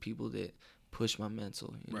myself with people that push my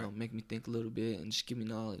mental, you know, make me think a little bit and just give me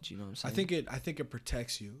knowledge. You know what I'm saying? I think it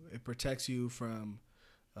protects you. It protects you from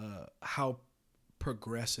how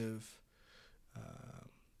progressive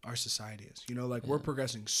our society is. You know, like we're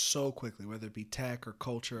progressing so quickly, whether it be tech or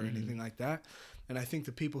culture or anything like that. And I think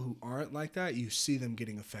the people who aren't like that, you see them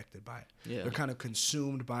getting affected by it. Yeah. They're kind of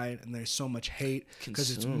consumed by it, and there's so much hate because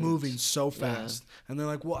it's moving so fast. Yeah. And they're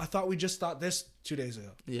like, well, I thought we just thought this 2 days ago.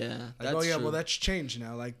 Yeah. Like, oh, yeah, true. Well, that's changed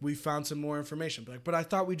now. Like, we found some more information. But I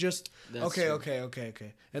thought we just,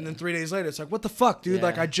 okay. And then 3 days later, it's like, what the fuck, dude? Yeah.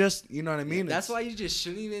 Like, I just, you know what I mean? That's why you just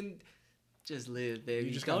shouldn't even... Just live, baby.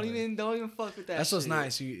 You just don't even fuck with that. That's shit. What's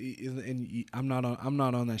nice. I'm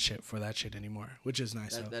not on that shit for that shit anymore, which is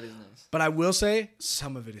nice. That is nice. But I will say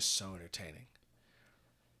some of it is so entertaining.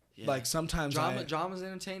 Yeah. Like sometimes drama's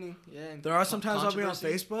entertaining. Yeah. There are sometimes I'll be on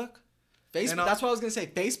Facebook. That's what I was gonna say.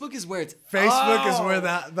 Facebook is where is where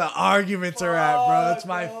the arguments are at, bro. It's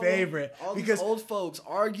my favorite. All because these old folks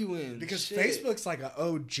arguing. Because Facebook's like an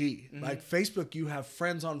OG. Mm-hmm. Like Facebook, you have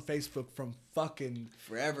friends on Facebook from fucking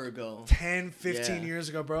forever ago. 10, 15 years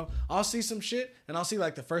ago, bro. I'll see some shit and I'll see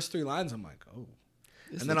like the first 3 lines. I'm like, oh.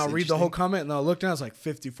 And then I'll read the whole comment and I'll look down. It's like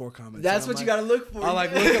 54 comments. That's what you gotta look for. I'll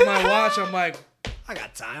like look at my watch. I'm like, I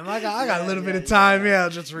got time. I got a little bit of time. Yeah, I'll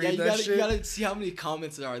just read that shit. You gotta see how many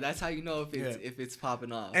comments there are. That's how you know if it's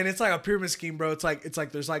popping off. And it's like a pyramid scheme, bro. It's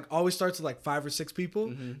like there's like always starts with like 5 or 6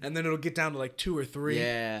 people, and then it'll get down to like 2 or 3.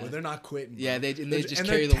 Yeah, where they're not quitting. Bro. Yeah, they just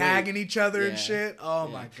carry the tagging each other and shit. Oh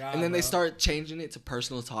my god. And then they start changing it to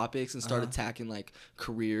personal topics and start attacking like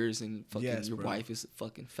careers and fucking your wife is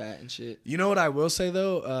fucking fat and shit. You know what I will say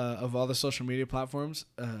though, of all the social media platforms,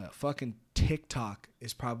 fucking TikTok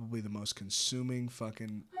is probably the most consuming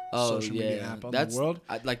fucking social media app on the world.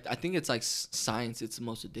 I think it's like science. It's the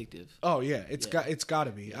most addictive. Oh yeah, it's got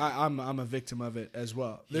to be. Yeah. I'm a victim of it as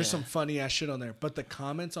well. There's some funny ass shit on there, but the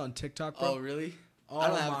comments on TikTok, bro. Oh really? I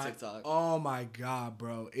don't have a TikTok. Oh my god,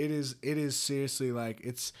 bro! It is seriously like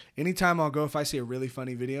it's. Anytime I'll go, if I see a really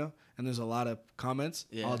funny video and there's a lot of comments,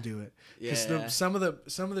 I'll do it. Because some of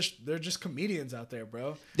the they're just comedians out there,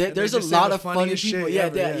 bro. There's a lot of funny people.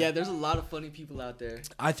 There's a lot of funny people out there.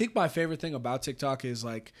 I think my favorite thing about TikTok is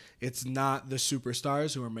like it's not the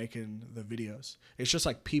superstars who are making the videos. It's just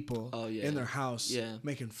like people in their house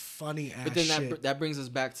making funny ass shit. But then that brings us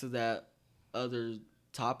back to that other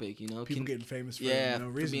topic, you know, people getting famous for no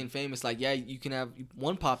reason. For being famous. Like, you can have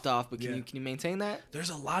one popped off, but can you maintain that? There's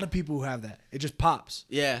a lot of people who have that. It just pops.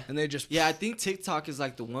 Yeah, and they just I think TikTok is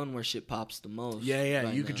like the one where shit pops the most. Yeah.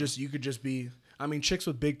 Right you could just be. I mean, chicks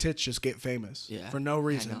with big tits just get famous for no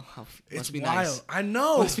reason. I know. It's wild. Nice. I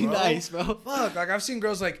know. Must be nice, bro. Fuck, like I've seen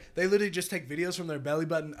girls like they literally just take videos from their belly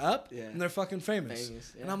button up, and they're fucking famous.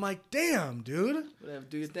 And I'm like, damn, dude. Whatever,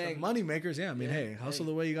 do your thing. Money makers, I mean, hey, hustle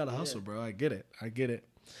the way you gotta hustle, bro. I get it.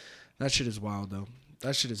 That shit is wild, though.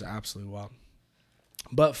 That shit is absolutely wild.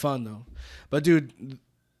 But fun, though. But, dude,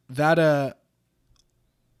 that,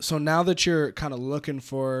 so now that you're kind of looking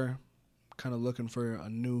for a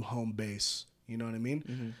new home base, you know what I mean?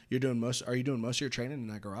 Mm-hmm. Are you doing most of your training in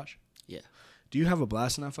that garage? Yeah. Do you have a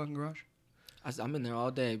blast in that fucking garage? I'm in there all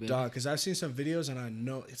day, baby. Dog, because I've seen some videos, and I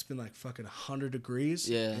know it's been like fucking 100 degrees.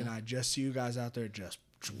 Yeah. And I just see you guys out there just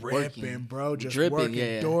dripping, bro. Just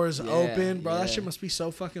working, doors open, bro. That shit must be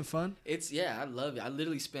so fucking fun. I love it. I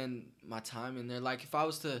literally spend my time in there. Like if I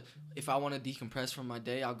want to decompress from my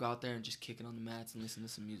day, I'll go out there and just kick it on the mats and listen to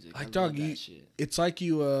some music. Like, dog, it's like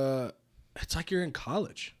you're in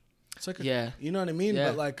college. It's like you know what I mean? Yeah.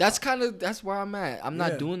 But like that's where I'm at. I'm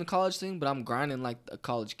not doing the college thing, but I'm grinding like a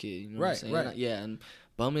college kid. You know what I'm saying? Right. Yeah, and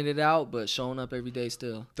bumming it out, but showing up every day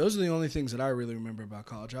still. Those are the only things that I really remember about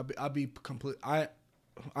college.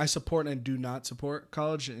 I support and do not support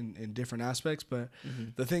college in different aspects, but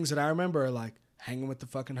the things that I remember are like hanging with the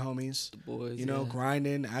fucking homies, The boys, you know,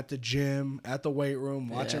 grinding at the gym, at the weight room,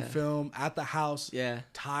 watching film, at the house,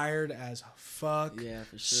 tired as fuck. Yeah,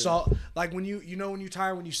 for sure. Like when you know when you're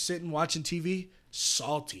tired when you sit and watching TV,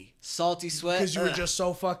 salty sweat because you were just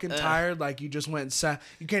so fucking tired. Like you just went and sat.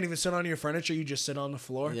 You can't even sit on your furniture. You just sit on the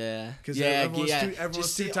floor. Yeah, because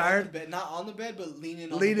everyone's too tired. Not on the bed, but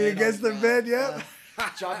leaning against the bed. Yeah.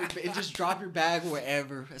 Drop your bag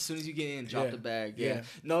wherever. As soon as you get in, drop the bag. Yeah.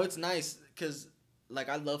 No, it's nice because like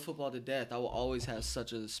I love football to death. I will always have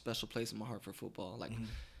such a special place in my heart for football. Like,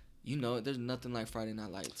 you know, there's nothing like Friday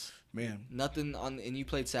Night Lights. Man, nothing on, and you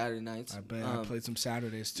played Saturday nights. I bet I played some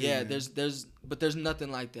Saturdays too. Yeah, man. there's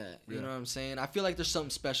nothing like that. You know what I'm saying? I feel like there's something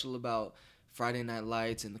special about Friday Night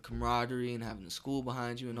Lights and the camaraderie and having the school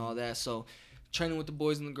behind you and all that. So, training with the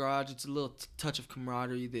boys in the garage, it's a little touch of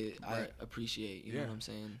camaraderie that I appreciate. You know what I'm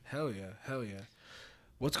saying? Hell yeah.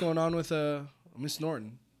 What's going on with Miss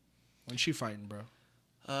Norton? When's she fighting, bro?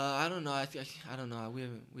 I don't know. I don't know. We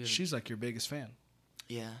haven't. She's like your biggest fan.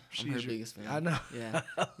 Yeah, I'm her biggest fan. I know.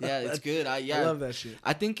 Yeah, it's good. I love that shit.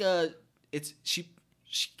 I think it's she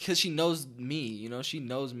because she knows me. You know, she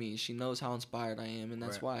knows me. She knows how inspired I am, and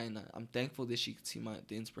that's why. And I'm thankful that she can see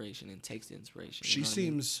the inspiration and takes the inspiration. She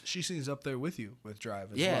seems up there with you with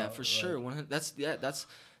drive. As yeah, well, for sure.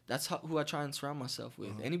 That's who I try and surround myself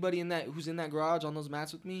with. Anybody who's in that garage on those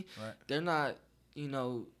mats with me, they're not, you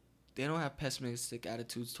know, they don't have pessimistic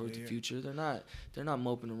attitudes towards the future. They're not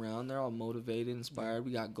moping around. They're all motivated, inspired.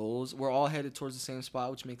 We got goals. We're all headed towards the same spot,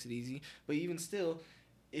 which makes it easy. But even still,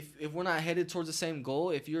 if we're not headed towards the same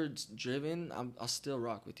goal, if you're driven, I'll still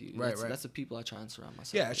rock with you. That's the people I try and surround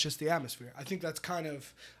myself with. Yeah, it's just the atmosphere. I think that's kind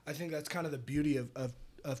of the beauty of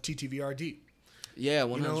TTVRD. Yeah,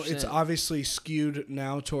 100%. You know, it's obviously skewed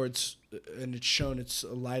now towards, and it's shown its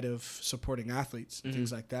light of supporting athletes and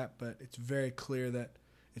things like that. But it's very clear that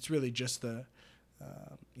it's really just the,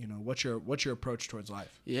 you know, what's your approach towards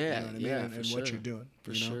life. Yeah, you know what I mean? And what you're doing.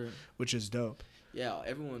 For sure. Which is dope. Yeah,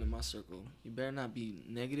 everyone in my circle, you better not be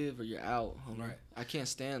negative or you're out, homie. Right. I can't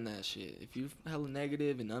stand that shit. If you're hella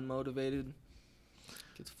negative and unmotivated,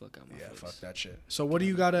 get the fuck out my face. Yeah, fuck that shit. So what do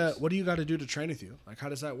you gotta do to train with you? Like, how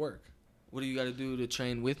does that work? What do you got to do to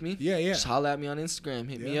train with me? Yeah. Just holla at me on Instagram.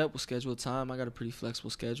 Hit me up. We'll schedule a time. I got a pretty flexible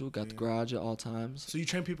schedule. Got the garage at all times. So you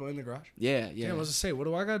train people in the garage? Yeah. Yeah, I was to say, what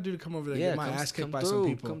do I got to do to come over there and get my ass kicked by some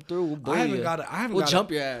people? Come through. We'll jump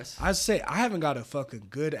your ass. I'd say I haven't got a fucking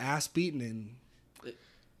good ass beaten in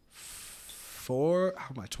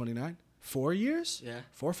 29? 4 years? Yeah.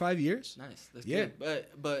 4 or 5 years? Nice. That's good.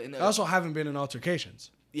 But I also haven't been in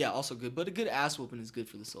altercations. Yeah, also good. But a good ass whooping is good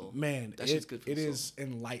for the soul. Man, that shit's good for the soul. It is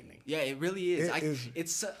enlightening. Yeah, it really is.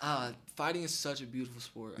 Fighting is such a beautiful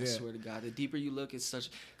sport. I swear to God. The deeper you look, it's such...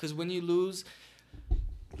 Because when you lose...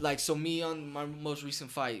 Like, so me on my most recent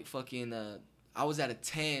fight, fucking... I was at a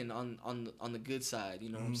 10 on the good side, you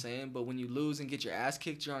know what I'm saying? But when you lose and get your ass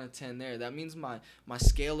kicked, you're on a 10 there. That means my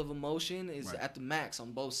scale of emotion is at the max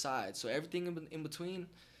on both sides. So everything in between...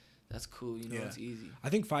 That's cool, you know, it's easy. I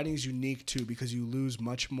think fighting is unique, too, because you lose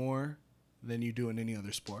much more than you do in any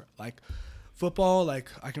other sport. Like, football, like,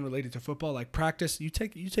 I can relate it to football. Like, practice, you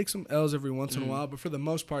take some L's every once in a while, but for the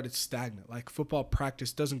most part, it's stagnant. Like, football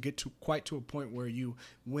practice doesn't get quite to a point where you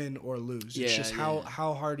win or lose. It's just how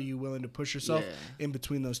hard are you willing to push yourself in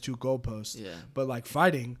between those two goalposts. Yeah. But, like,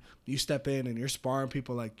 fighting, you step in and you're sparring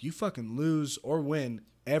people, like, you fucking lose or win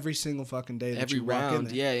every single fucking day that you walk in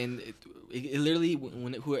there. Yeah, and it literally,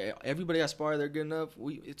 everybody I spar, they're good enough.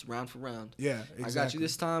 It's round for round. Yeah, exactly. I got you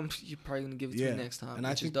this time. You're probably gonna give it to me next time. And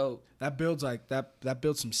I think dope. That builds that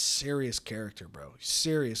builds some serious character, bro.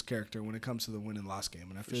 Serious character when it comes to the win and loss game.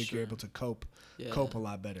 And I feel like you're able to cope a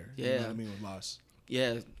lot better. Yeah, you know what I mean, with loss.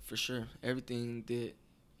 Yeah, for sure. Everything that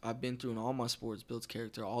I've been through in all my sports builds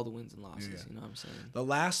character, all the wins and losses. Yeah. You know what I'm saying?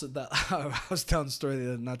 I was telling the story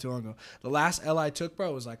not too long ago. The last L I took,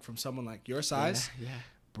 bro, was like from someone like your size. Yeah.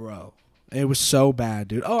 Bro. It was so bad,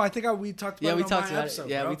 dude. Oh, I think we talked about it on my episode,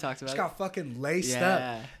 Yeah, bro. we talked about Just it. got fucking laced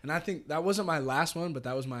up. And I think that wasn't my last one, but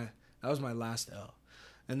that was my last L.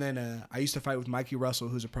 And then I used to fight with Mikey Russell,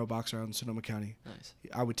 who's a pro boxer out in Sonoma County. Nice.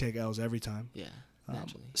 I would take L's every time. Yeah,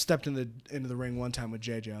 naturally. Stepped into the ring one time with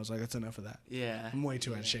JJ. I was like, that's enough of that. Yeah. I'm way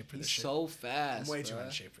too out of shape for this shit. He's so fast, I'm way too out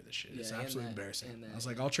of shape for this shit. It's absolutely embarrassing. I was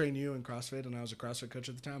like, yeah. I'll train you in CrossFit, and I was a CrossFit coach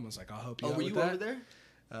at the time. I was like, I'll help you out were with you that. over there?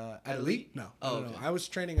 At Elite? No. Okay. No. I was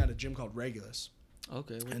training at a gym called Regulus.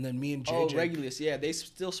 Okay. And then me and JJ. Oh, Regulus. Yeah, they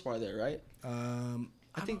still spar there, right?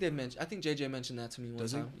 I think JJ mentioned that to me one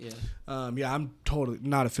time. Yeah. Yeah, I'm totally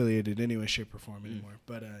not affiliated in any way, shape, or form anymore.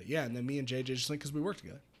 But yeah, and then me and JJ just linked because we work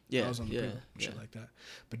together. Yeah, I was on the grill, shit like that.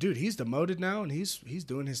 But dude, he's demoted now, and he's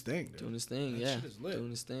doing his thing. Dude. Doing his thing, that shit is lit.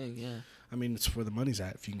 Doing his thing, yeah. I mean, it's where the money's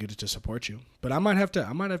at. If you can get it to support you, but I might have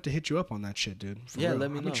to hit you up on that shit, dude. For real.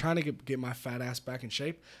 Let me know. I've been trying to get my fat ass back in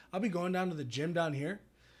shape. I'll be going down to the gym down here,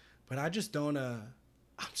 but I just don't. I'm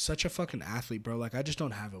such a fucking athlete, bro. Like I just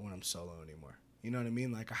don't have it when I'm solo anymore. You know what I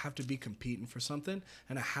mean? Like I have to be competing for something,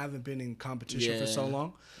 and I haven't been in competition for so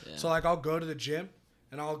long. Yeah. So like I'll go to the gym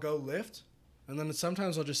and I'll go lift, and then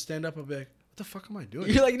sometimes I'll just stand up and be like, what the fuck am I doing?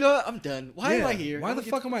 You're like, you know what? I'm done. Why am I here? Why the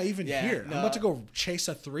fuck am I even here? No. I'm about to go chase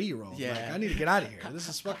a 3-year-old. Yeah. Like, I need to get out of here. This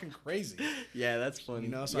is fucking crazy. Yeah, that's funny. You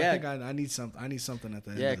know, so I think I need something. I need something at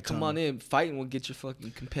the end. Yeah, of the come tunnel. on in. Fighting will get your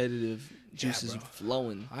fucking competitive juices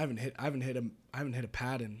flowing. I haven't hit a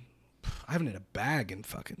pad in. I haven't hit a bag in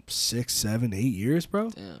fucking 6, 7, 8 years, bro.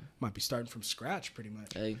 Damn. Might be starting from scratch pretty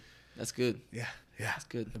much. Hey, that's good. Yeah. That's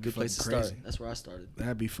good. Good place to start. That's where I started.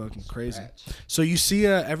 That'd be fucking crazy. So you see,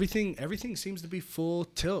 everything seems to be full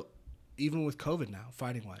tilt, even with COVID now,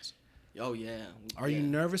 fighting wise. Oh yeah. Are you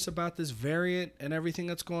nervous about this variant and everything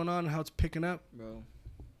that's going on and how it's picking up? Bro,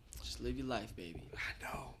 just live your life, baby. I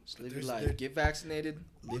know. Just live your life. Get vaccinated.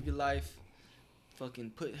 Live your life.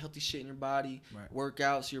 Fucking put healthy shit in your body. Right. Work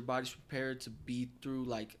out so your body's prepared to be through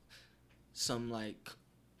like some like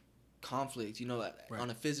conflict, you know, on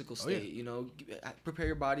a physical state. You know, prepare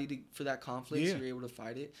your body for that conflict so you're able to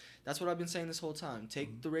fight it. That's what I've been saying this whole time.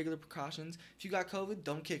 Take the regular precautions. If you got COVID,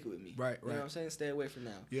 don't kick it with me. Right. You know what I'm saying? Stay away from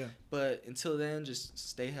now. Yeah. But until then, just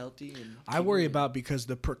stay healthy. And I worry about because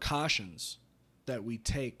the precautions that we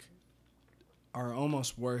take are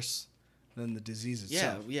almost worse than the disease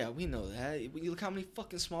itself. Yeah, we know that. Look how many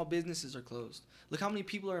fucking small businesses are closed. Look how many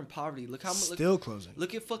people are in poverty. Look how still closing.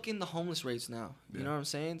 Look at fucking the homeless rates now. You know what I'm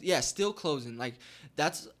saying? Yeah, still closing. Like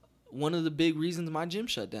that's one of the big reasons my gym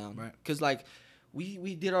shut down. Right. Because like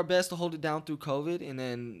we did our best to hold it down through COVID, and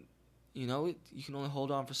then you know you can only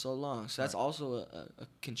hold on for so long. So that's also a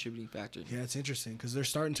contributing factor. Yeah, it's interesting because they're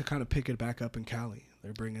starting to kind of pick it back up in Cali.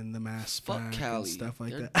 They're bringing the masks back Cali. and stuff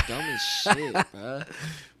like They're that. Dumb as shit, bro.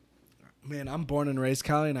 Man, I'm born and raised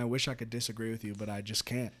Cali, and I wish I could disagree with you, but I just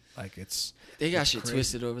can't. Like they got shit crazy.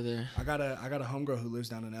 twisted over there. I got a homegirl who lives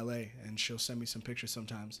down in LA, and she'll send me some pictures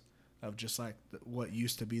sometimes of just like what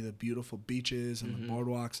used to be the beautiful beaches and the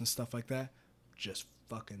boardwalks and stuff like that, just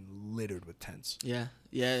fucking littered with tents. Yeah.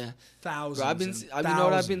 Thousands. Bro, you know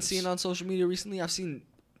what I've been seeing on social media recently? I've seen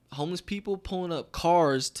homeless people pulling up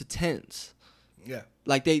cars to tents. Yeah.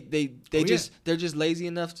 Like they're just lazy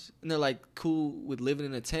enough and they're like cool with living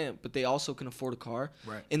in a tent, but they also can afford a car.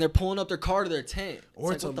 Right. And they're pulling up their car to their tent.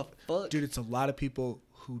 Or it's like, what the fuck? Dude, it's a lot of people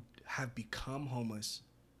who have become homeless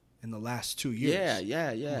in the last 2 years.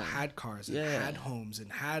 Yeah. Who had cars and had homes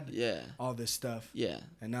and had all this stuff. Yeah.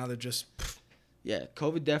 And now they're just Yeah,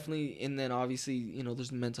 COVID definitely, and then obviously, you know, there's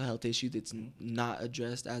a mental health issue that's not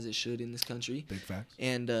addressed as it should in this country. Big facts.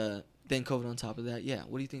 And then COVID on top of that. Yeah,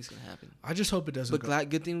 what do you think is going to happen? I just hope it doesn't But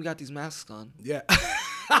good thing we got these masks on. Yeah.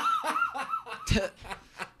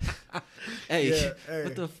 Hey,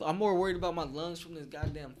 I'm more worried about my lungs from this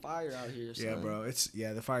goddamn fire out here. Son. Yeah, bro.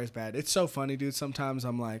 The fire's bad. It's so funny, dude. Sometimes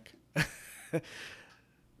I'm like,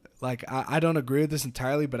 like I don't agree with this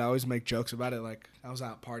entirely, but I always make jokes about it. Like I was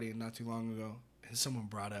out partying not too long ago, and someone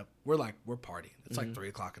brought up, we're partying. It's like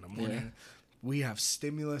 3:00 in the morning. Yeah. We have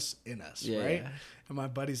stimulus in us, right? And my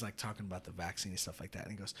buddy's like talking about the vaccine and stuff like that,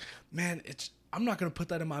 and he goes, "Man, I'm not gonna put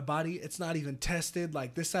that in my body. It's not even tested.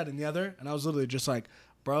 Like this, that, and the other." And I was literally just like,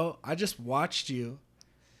 "Bro, I just watched you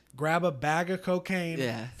grab a bag of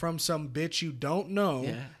cocaine from some bitch you don't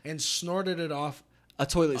know and snorted it off a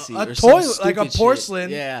toilet seat, a toilet, like a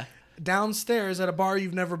porcelain, downstairs at a bar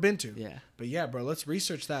you've never been to." Yeah. But yeah, bro, let's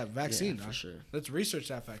research that vaccine. Yeah, for sure. Let's research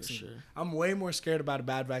that vaccine. For sure. I'm way more scared about a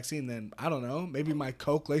bad vaccine than, I don't know, maybe my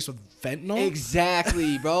Coke laced with fentanyl.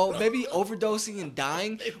 Exactly, bro. Maybe overdosing and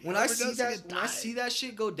dying. When I see that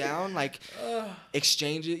shit go down, like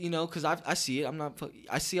exchange it, you know, because I see it.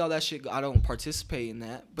 I see all that shit. I don't participate in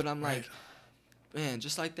that, but I'm like, man,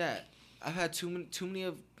 just like that. I've had too many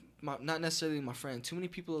of my, not necessarily my friend, too many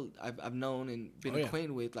people I've known and been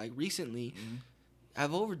acquainted with, like recently.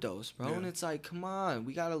 I've overdosed, bro, and it's like, come on,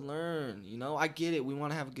 we gotta learn, you know. I get it, we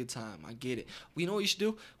want to have a good time, I get it. But you know what you should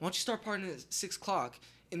do? Why don't you start partying at 6:00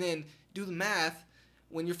 and then do the math?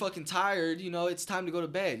 When you're fucking tired, you know, it's time to go to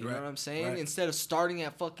bed. You know what I'm saying? Instead of starting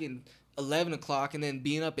at fucking 11 o'clock and then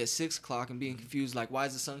being up at 6 o'clock and being confused, like, why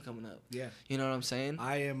is the sun coming up? Yeah, you know what I'm saying?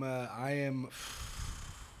 I am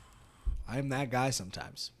that guy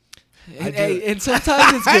sometimes. And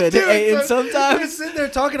sometimes it's good. And sometimes I'm sitting there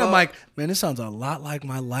talking. I'm like, man, this sounds a lot like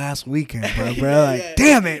my last weekend, bro. Like,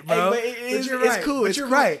 damn it, bro. It's cool. But you're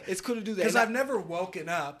right. It's cool to do that because I've never woken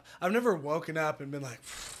up and been like,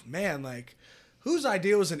 man, like, whose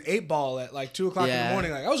idea was an 8-ball at like 2:00 in the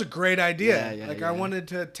morning? Like, that was a great idea. I wanted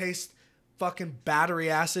to taste fucking battery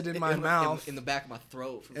acid in my mouth, in the back of my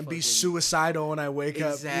throat, and be suicidal when I wake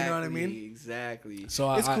up. You know what I mean? Exactly.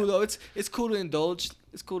 So it's cool though. It's cool to indulge.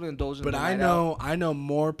 It's cool to indulge. But I know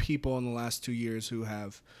more people in the last 2 years who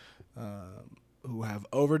have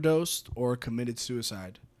overdosed or committed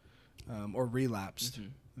suicide, or relapsed,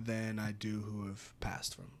 than I do who have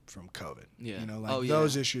passed from COVID. Yeah. You know, like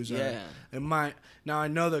those issues are. And now I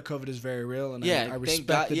know that COVID is very real, and I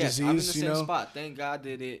respect the disease. I'm in the same spot. Thank God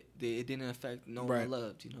that it didn't affect no one I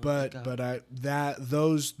loved. You know. But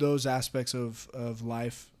those aspects of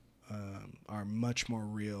life are much more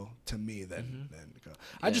real to me than COVID.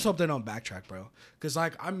 I just hope they don't backtrack, bro. Because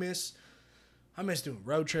like I miss doing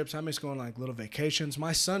road trips. I miss going like little vacations.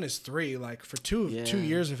 My son is 3. Like for 2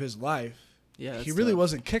 years of his life. Yeah, he really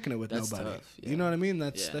wasn't kicking it with nobody. Tough, You know what I mean?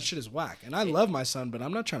 That shit is whack. And I love my son, but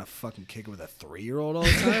I'm not trying to fucking kick it with a 3-year-old all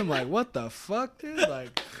the time. Like, what the fuck, dude?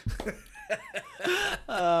 Like,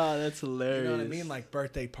 that's hilarious. You know what I mean? Like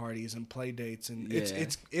birthday parties and play dates, and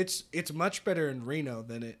it's much better in Reno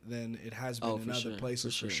than it has been in other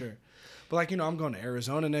places for sure. But like, you know, I'm going to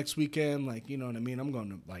Arizona next weekend. Like, you know what I mean? I'm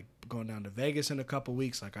going down to Vegas in a couple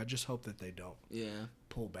weeks. Like, I just hope that they don't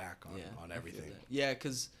pull back on everything. Yeah,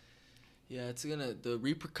 because. Yeah, it's the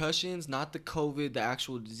repercussions, not the COVID, the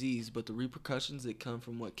actual disease, but the repercussions that come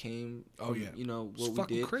from what came. You know, what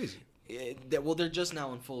we did. Crazy. They're just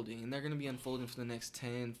now unfolding, and they're going to be unfolding for the next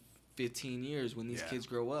 10, 15 years when these kids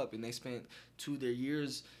grow up, and they spent 2 of their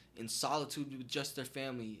years in solitude with just their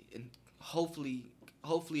family, and hopefully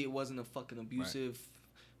it wasn't a fucking abusive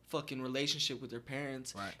fucking relationship with their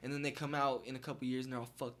parents, and then they come out in a couple years and they're all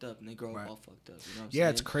fucked up, and they grow up all fucked up. You know what I'm saying?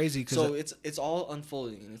 It's crazy. So it's all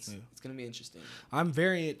unfolding, and it's gonna be interesting.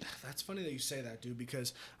 That's funny that you say that, dude,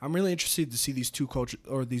 because I'm really interested to see these two cultures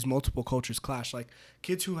or these multiple cultures clash. Like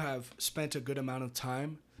kids who have spent a good amount of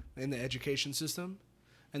time in the education system,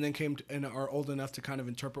 and then and are old enough to kind of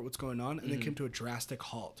interpret what's going on, and then came to a drastic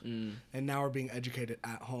halt, and now are being educated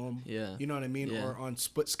at home. Yeah, you know what I mean, or on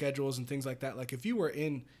split schedules and things like that. Like if you were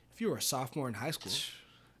a sophomore in high school,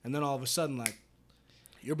 and then all of a sudden like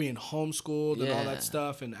you're being homeschooled and all that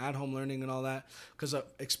stuff, and at home learning and all that, because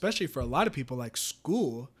especially for a lot of people, like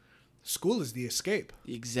school is the escape.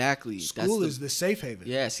 Exactly. School is the safe haven.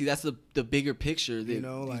 Yeah, see, that's the bigger picture that you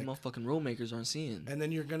know, these motherfucking rule makers aren't seeing. And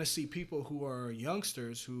then you're going to see people who are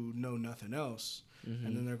youngsters who know nothing else,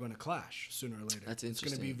 and then they're going to clash sooner or later. That's interesting. It's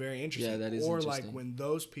going to be very interesting. Yeah, that is interesting. Or like when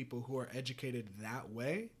those people who are educated that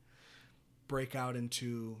way break out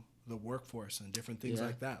into the workforce and different things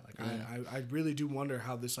like that. Like I really do wonder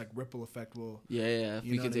how this like ripple effect will.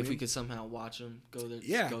 If we could somehow watch them go there.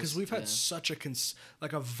 Yeah, because we've had such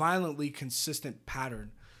a violently consistent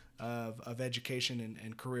pattern of education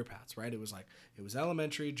and career paths. Right, it was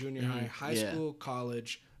elementary, junior high, high school,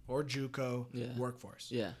 college, or JUCO, workforce.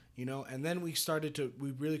 Yeah, you know, and then we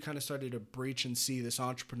really kind of started to breach and see this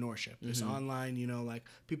entrepreneurship, this online, you know, like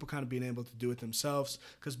people kind of being able to do it themselves.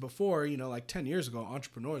 Because before, you know, like 10 years ago,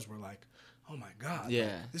 entrepreneurs were like, oh my God,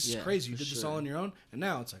 this is crazy. You did this all on your own. And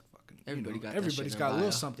now it's like, everybody's got a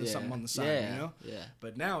little something on the side, you know? Yeah.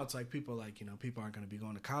 But now it's like people aren't going to be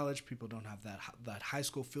going to college. People don't have that high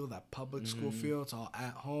school feel, that public school feel. It's all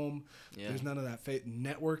at home. Yeah. There's none of that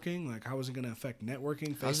networking. Like, how is it going to affect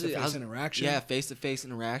networking, face-to-face interaction? Yeah, face-to-face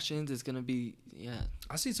interactions is going to be,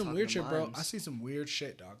 I see some weird shit, bro. I see some weird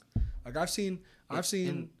shit, dog. Like, I've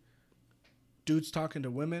seen dudes talking to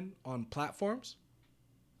women on platforms,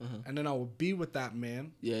 and then I will be with that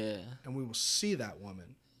man. Yeah. And we will see that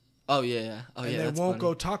woman. Oh yeah. And they won't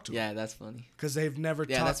go talk to her. Yeah, that's funny. Because they've never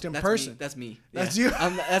talked in person. That's me. That's you.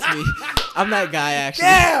 That's me. I'm that guy actually.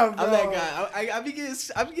 Damn, bro. I'm that guy. I be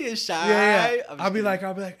getting shy. Yeah. I'll be like,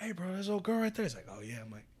 hey, bro, there's an old girl right there. He's like, oh yeah.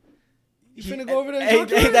 I'm like, you finna go over there? And talk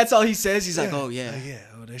to her? That's all he says. He's like, oh yeah.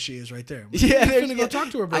 Oh, there she is right there. Like, you finna go talk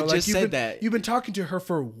to her, bro. I just said that. You've been talking to her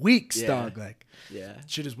for weeks, dog. Like,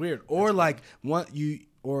 shit is weird. Or like,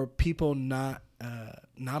 people not a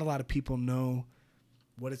lot of people know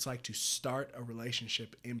what it's like to start a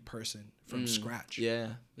relationship in person from scratch.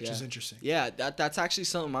 Which is interesting. Yeah, that's actually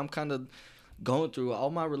something I'm kind of going through.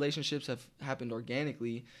 All my relationships have happened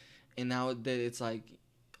organically, and now that it's like,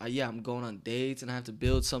 I'm going on dates and I have to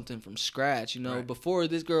build something from scratch. You know, before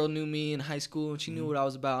this girl knew me in high school and she knew what I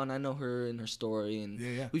was about, and I know her and her story,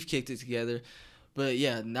 and we've kicked it together. But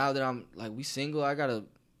yeah, now that I'm like, we single, I gotta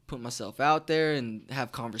put myself out there and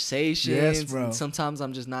have conversations. Yes, bro. And sometimes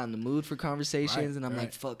I'm just not in the mood for conversations, and I'm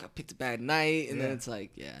like, fuck, I picked a bad night, and then it's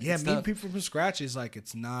like, meeting people from scratch is like,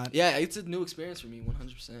 it's not. Yeah, it's a new experience for me,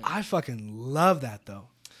 100%. I fucking love that though,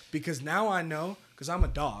 because now I know, because I'm a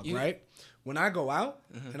dog, right? When I go out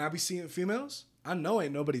and I be seeing females, I know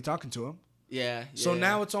ain't nobody talking to them. Yeah. So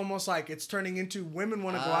now it's almost like it's turning into women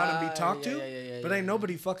want to go out and be talked to, but ain't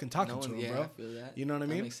nobody fucking talking to them, bro. I feel that. You know what I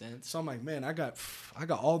mean? That makes sense. So I'm like, man, I got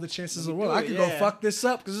all the chances in the world. I could go fuck this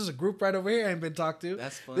up because there's a group right over here I ain't been talked to.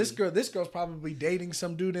 That's funny. This girl's probably dating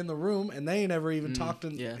some dude in the room and they ain't ever even talked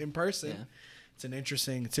in person. Yeah. It's an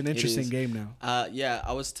interesting game now.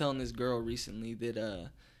 I was telling this girl recently that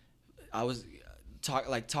I was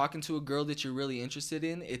talking to a girl that you're really interested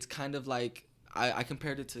in. It's kind of like I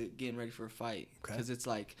compared it to getting ready for a fight, because it's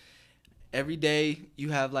like every day you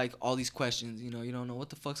have like all these questions. You know, you don't know what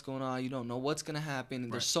the fuck's going on. You don't know what's gonna happen.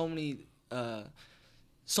 And there's so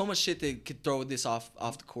much shit that could throw this off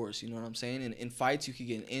the course. You know what I'm saying? And in fights, you could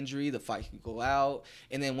get an injury. The fight could go out,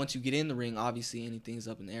 and then once you get in the ring, obviously anything's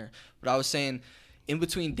up in the air. But I was saying, in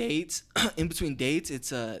between dates, it's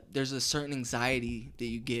there's a certain anxiety that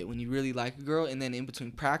you get when you really like a girl, and then in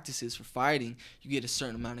between practices for fighting, you get a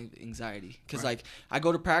certain amount of anxiety. Because like I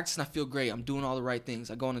go to practice and I feel great, I'm doing all the right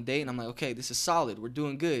things. I go on a date and I'm like, okay, this is solid, we're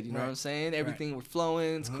doing good. You know what I'm saying? Everything we're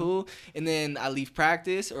flowing, it's cool. And then I leave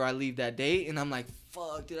practice or I leave that date, and I'm like,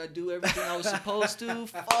 fuck, did I do everything I was supposed to?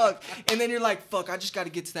 Fuck. And then you're like, fuck, I just got to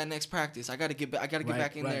get to that next practice. I got to get back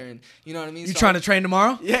in there, and you know what I mean? You trying to train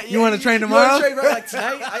tomorrow? Yeah. You want to train tomorrow? You want to train like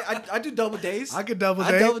tonight? I do double days. I could double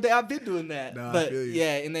day. I've been doing that. No, but I feel you.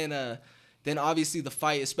 yeah, and then obviously the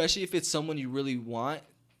fight, especially if it's someone you really want,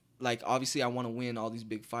 like obviously I want to win all these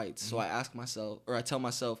big fights. So I tell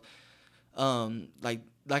myself,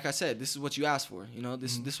 like I said, this is what you asked for. You know,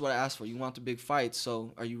 this is what I asked for. You want the big fights,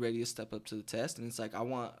 so are you ready to step up to the test? And it's like I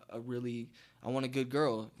want a good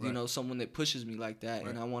girl. Right. You know, someone that pushes me like that,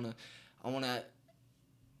 and I wanna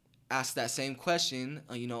ask that same question.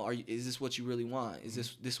 You know, is this what you really want?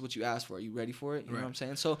 Is this what you asked for? Are you ready for it? You know what I'm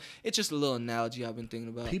saying? So it's just a little analogy I've been thinking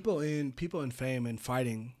about. People in fame and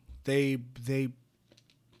fighting, they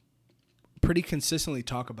pretty consistently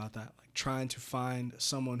talk about that. Trying to find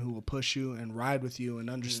someone who will push you and ride with you and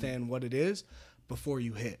understand what it is before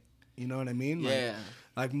you hit. You know what I mean? Yeah.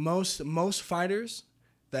 Like most fighters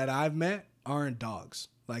that I've met aren't dogs.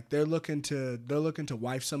 Like they're looking to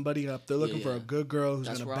wife somebody up. They're looking for a good girl who's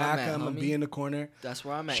gonna back them and be in the corner. That's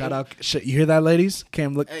where I'm at. Shout out! You hear that, ladies?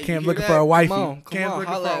 Cam looking for a wifey. Cam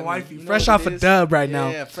looking for a wifey. Fresh off a dub right now.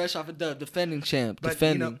 Yeah, fresh off a dub. Defending champ.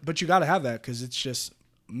 But you gotta have that, because it's just.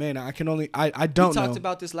 Man, I don't know. We talked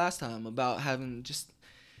about this last time about having just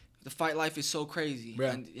the fight life is so crazy.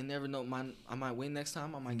 Right. And you never know. I might win next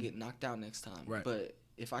time. I might get knocked out next time. Right. But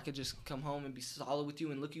if I could just come home and be solid with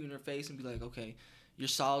you and look you in your face and be like, okay, you're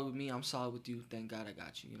solid with me, I'm solid with you. Thank God I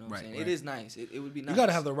got you. You know what I'm saying? Right. It is nice. It would be nice. You got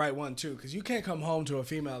to have the right one, too, because you can't come home to a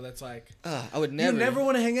female that's like, I would never. You never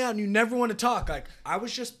want to hang out and you never want to talk. Like, I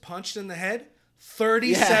was just punched in the head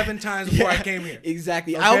 37 times before I came here.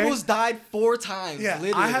 Exactly. Okay? I almost died 4 times. Yeah,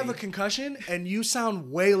 literally. I have a concussion and you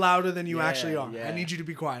sound way louder than you actually are. I need you to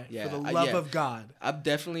be quiet for the love of God. I'm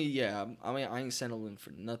definitely I mean, I ain't settling for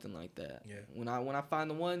nothing like that. Yeah. When I find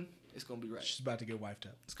the one, it's gonna be right. She's about to get wifed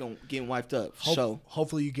up. It's gonna get wiped up.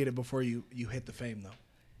 Hopefully you get it before you hit the fame though.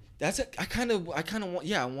 That's it. I kind of want.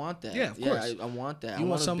 Yeah, I want that. Yeah, of course. I want that. You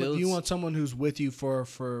want someone who's with you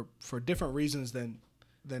for different reasons than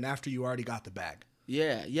after you already got the bag.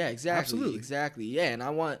 Yeah, exactly. Absolutely. Exactly. Yeah, and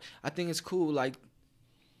I think it's cool, like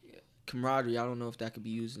camaraderie. I don't know if that could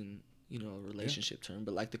be used in, a relationship term,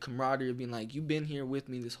 but like the camaraderie of being like, you've been here with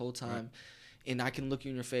me this whole time, and I can look you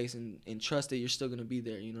in your face and trust that you're still gonna be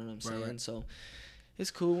there. You know what I'm saying? Right. So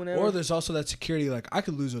it's cool whenever. Or there's also that security, like I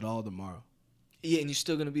could lose it all tomorrow. Yeah, and you're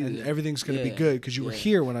still gonna be there. And everything's gonna be good because you were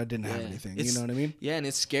here when I didn't have anything. You know what I mean? Yeah, and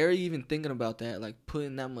it's scary even thinking about that, like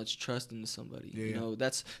putting that much trust into somebody. Yeah, you know,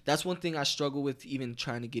 that's one thing I struggle with even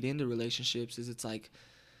trying to get into relationships. Is it's like,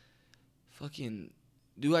 fucking,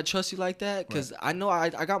 do I trust you like that? Because I know I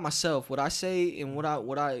got myself. What I say and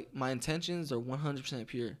my intentions are 100%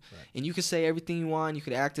 pure. Right. And you can say everything you want. You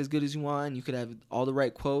could act as good as you want. You could have all the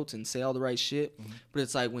right quotes and say all the right shit. Mm-hmm. But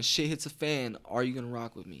it's like when shit hits a fan, are you gonna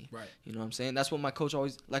rock with me? Right. You know what I'm saying? That's what my coach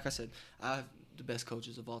always. Like I said, I have the best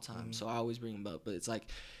coaches of all time, so I always bring him up. But it's like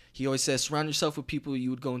he always says, surround yourself with people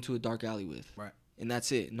you would go into a dark alley with. Right. And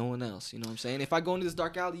that's it. No one else. You know what I'm saying? If I go into this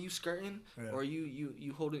dark alley, you skirting, or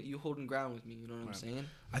you holding ground with me. You know what I'm saying?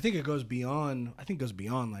 I think it goes beyond.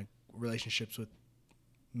 Like relationships with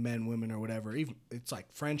men, women, or whatever. Even it's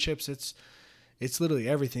like friendships. It's It's literally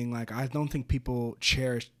everything. Like, I don't think people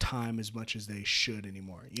cherish time as much as they should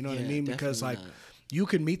anymore. You know what I mean? Because like, you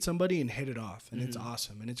can meet somebody and hit it off, and it's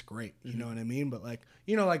awesome and it's great. You know what I mean? But like,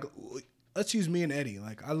 you know, like, let's use me and Eddie.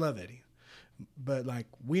 Like, I love Eddie, but like,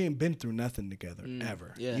 we ain't been through nothing together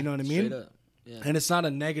ever. Yeah, you know what I mean? Straight up. Yeah. And it's not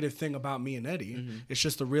a negative thing about me and Eddie. It's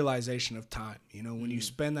just the realization of time. You know, when you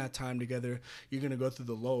spend that time together, you're going to go through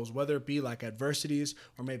the lows, whether it be like adversities,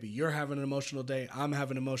 or maybe you're having an emotional day, I'm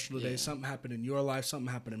having an emotional day, something happened in your life,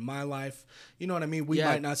 something happened in my life. You know what I mean? We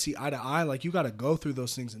might not see eye to eye. Like, you got to go through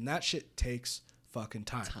those things, and that shit takes fucking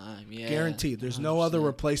time. Guaranteed. There's 100%. No other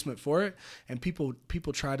replacement for it. And people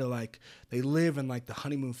try to, like, they live in like the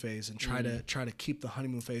honeymoon phase and try to keep the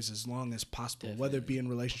honeymoon phase as long as possible, whether it be in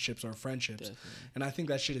relationships or friendships. And I think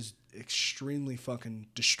that shit is extremely fucking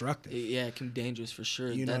destructive. It can be dangerous for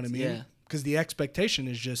sure. You know what I mean? Because the expectation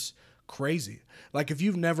is just crazy. Like, if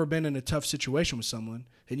you've never been in a tough situation with someone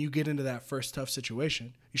and you get into that first tough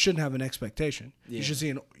situation, you shouldn't have an expectation. You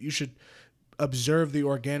should observe the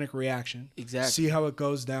organic reaction. Exactly. See how it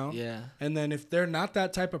goes down. Yeah. And then if they're not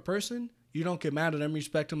that type of person, you don't get mad at them.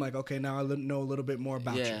 Respect them. Like, okay, now I know a little bit more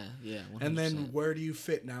about you. Yeah. 100%. And then where do you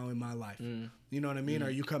fit now in my life? You know what I mean? Are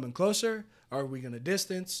you coming closer? Are we going to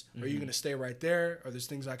distance? Are you going to stay right there? Or there's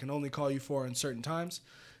things I can only call you for in certain times?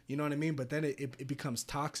 You know what I mean? But then it becomes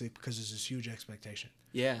toxic because there's this huge expectation.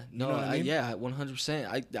 Yeah. No, you know I mean?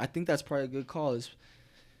 100%. I think that's probably a good call is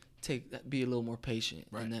be a little more patient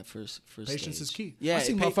in that first patience stage. Is key. Yeah, I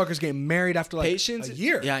see motherfuckers getting married after like a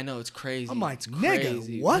year. Yeah, I know, it's crazy. I'm like,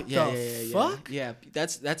 nigga, what the fuck? Yeah,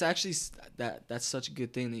 that's actually that's such a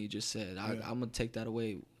good thing that you just said. I'm gonna take that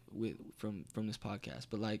away from this podcast.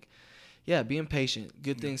 But like, yeah, being patient.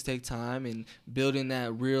 Good things take time, and building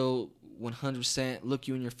that real 100% look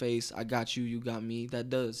you in your face. I got you, you got me.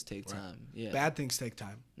 That does take time. Yeah. Bad things take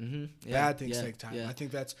time. Bad things take time. I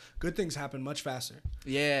think that's good things happen much faster.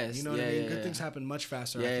 Yes. You know what I mean? Good things happen much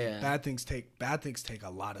faster. I think bad things take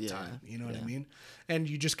a lot of time. You know what I mean? And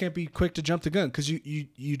you just can't be quick to jump the gun because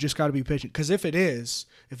you just got to be patient. Because if it is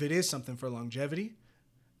something for longevity,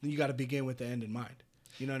 then you got to begin with the end in mind.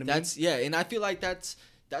 You know what I mean? And I feel like that's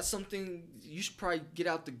something you should probably get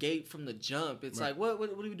out the gate from the jump. It's like, what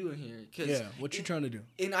are we doing here? What you trying to do?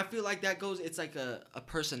 And I feel like that goes, it's like a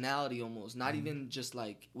personality almost, not even just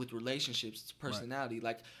like with relationships, it's personality.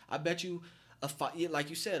 Like, I bet you, like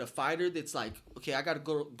you said, a fighter that's like, okay, I got a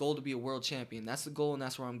goal to be a world champion. That's the goal, and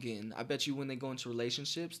that's where I'm getting. I bet you when they go into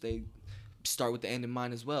relationships, they start with the end in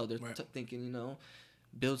mind as well. They're thinking,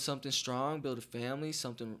 build something strong, build a family,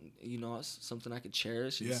 something, something I could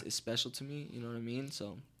cherish. It's special to me. You know what I mean?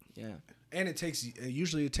 So, yeah. And it takes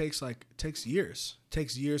years. It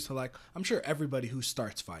takes years to, like, I'm sure everybody who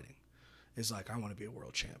starts fighting is like, I want to be a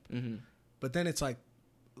world champ. But then it's like,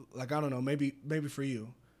 I don't know, maybe for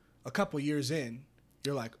you, a couple years in,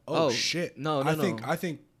 you're like, oh shit. I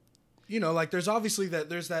think, like, there's obviously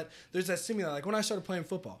there's that stimuli. Like, when I started playing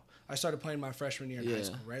football, I started playing my freshman year in high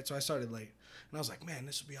school, right? So I started late. And I was like, man,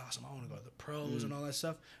 this would be awesome. I want to go to the pros and all that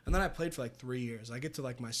stuff. And then I played for like 3 years. I get to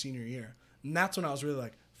like my senior year. And that's when I was really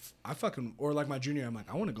like, or like my junior year, I'm like,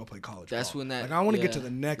 I want to go play college ball. That's when I want to get to the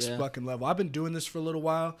next fucking level. I've been doing this for a little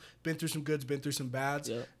while. Been through some goods, been through some bads.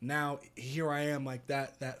 Yep. Now here I am, like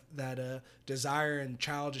that desire and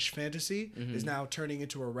childish fantasy is now turning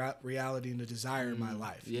into a reality and a desire in my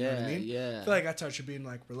life. You know what I mean? Yeah. I feel like that's how it should be in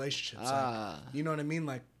like relationships. Like, you know what I mean?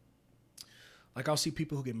 Like, I'll see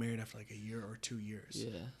people who get married after, like, a year or 2 years.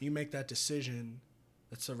 Yeah. You make that decision,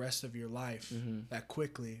 that's the rest of your life, that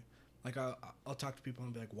quickly. Like, I'll talk to people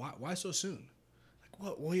and be like, why so soon?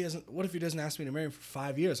 Like, what if he doesn't ask me to marry him for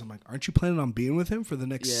 5 years? I'm like, aren't you planning on being with him for the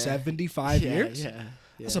next 75 years? Yeah.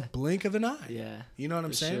 That's a blink of an eye. Yeah. You know what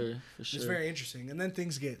I'm saying? For sure. It's very interesting. And then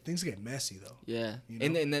things get messy, though. Yeah.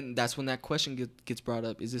 And then that's when that question gets brought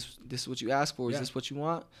up. Is this what you ask for? Is this what you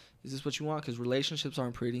want? Is this what you want? Because relationships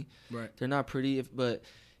aren't pretty. Right. They're not pretty. But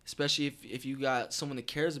especially if you got someone that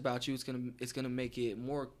cares about you, it's gonna make it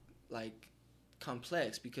more like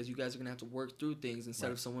complex because you guys are gonna have to work through things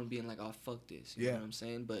instead of someone being like, oh, fuck this. You know what I'm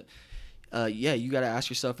saying? But you gotta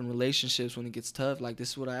ask yourself in relationships when it gets tough, like,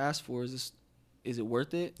 this is what I asked for. Is it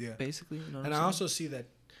worth it? Yeah. Basically. You know what I'm saying? I also see that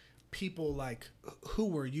people, like, who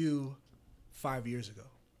were you 5 years ago?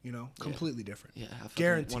 Completely different. Yeah, I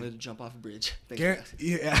guaranteed. Wanted to jump off a bridge. Yeah.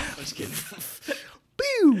 I'm just kidding.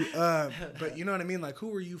 Pew! But you know what I mean? Like, who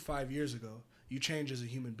were you 5 years ago? You change as a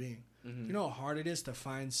human being. You know how hard it is to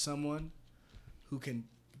find someone who can,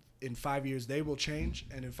 in 5 years, they will change,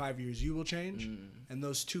 and in 5 years, you will change, and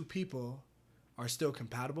those two people are still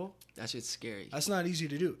compatible. That shit's scary. That's not easy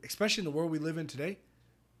to do, especially in the world we live in today.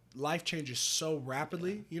 Life changes so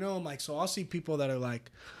rapidly, I'm like, so I'll see people that are like,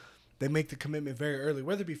 they make the commitment very early,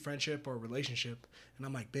 whether it be friendship or relationship. And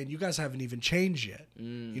I'm like, man, you guys haven't even changed yet.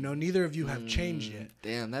 You know, neither of you have changed yet.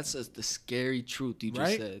 Damn, that's the scary truth you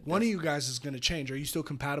just said. One of you guys is going to change. Are you still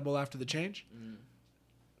compatible after the change?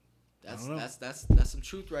 That's some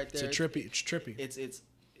truth right there. It's trippy.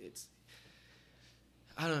 It's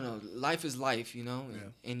I don't know. Life is life, you know,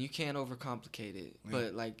 and you can't overcomplicate it. Yeah.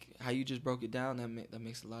 But like how you just broke it down, that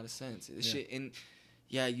makes a lot of sense. Shit, and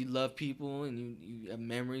yeah, you love people and you have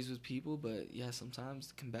memories with people, but yeah,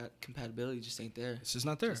 sometimes compatibility just ain't there. It's just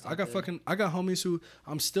not there. I got homies who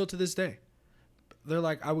I'm still to this day. They're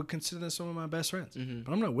like, I would consider them some of my best friends,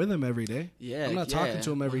 but I'm not with them every day. Yeah, I'm not talking to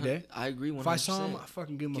them every day. I agree 100%. If I saw him, I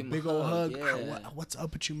fucking give him a big old hug. What's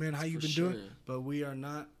up with you, man? How you been doing? But we are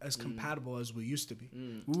not as compatible as we used to be.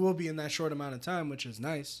 We will be in that short amount of time, which is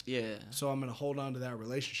nice. Yeah. So I'm gonna hold on to that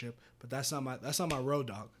relationship, but that's not my road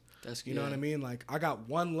dog. That's good. You know what I mean? Like I got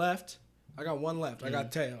one left. I got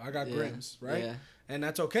Teo. I got Grims, right? Yeah. And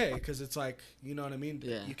that's okay because it's like, you know what I mean?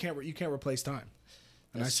 Yeah. You can't replace time.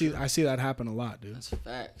 And I see that happen a lot, dude. That's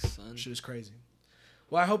facts, son. Shit is crazy.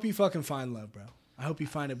 Well, I hope you fucking find love, bro. I hope you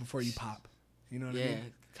find it before you pop. You know what I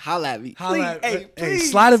mean? Holla at me. Hey,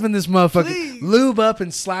 slide up in this motherfucker. Please. Lube up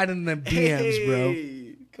and slide in them DMs, bro.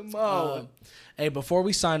 Come on. Hey, before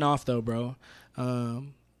we sign off, though, bro,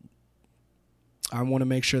 I want to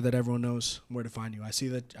make sure that everyone knows where to find you. I see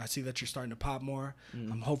that you're starting to pop more.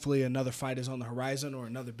 Hopefully another fight is on the horizon or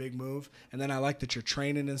another big move. And then I like that you're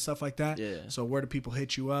training and stuff like that. Yeah. So where do people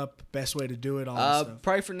hit you up? Best way to do it? All that stuff.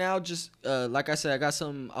 Probably for now, just like I said, I got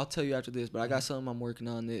some. I'll tell you after this, but I got something I'm working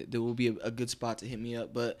on that will be a good spot to hit me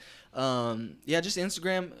up. But yeah, just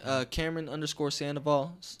Instagram,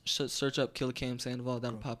 Cameron_Sandoval. Search up Killer Cam Sandoval.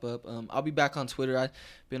 That'll pop up. I'll be back on Twitter. I've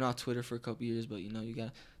been on Twitter for a couple years, but you know you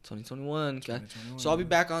got 2021. So I'll be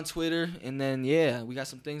back on Twitter, and then we got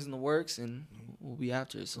some things in the works, and we'll be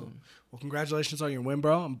after it soon. Well, congratulations on your win,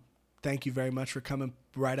 bro. Thank you very much for coming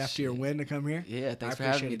right after your win to come here. Yeah, thanks for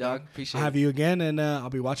having me, dog. Appreciate it. I'll have you again, and I'll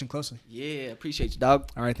be watching closely. Yeah, appreciate you, dog.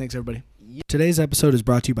 All right, thanks, everybody. Yeah. Today's episode is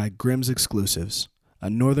brought to you by Grims Exclusives, a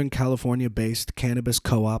Northern California-based cannabis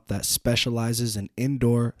co-op that specializes in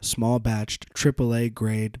indoor, small-batched, AAA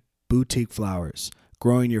grade boutique flowers,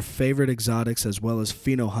 growing your favorite exotics as well as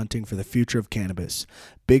pheno hunting for the future of cannabis.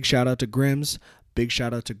 Big shout out to Grims. Big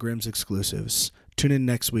shout out to Grims Exclusives. Tune in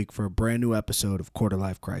next week for a brand new episode of Quarter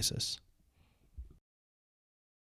Life Crisis.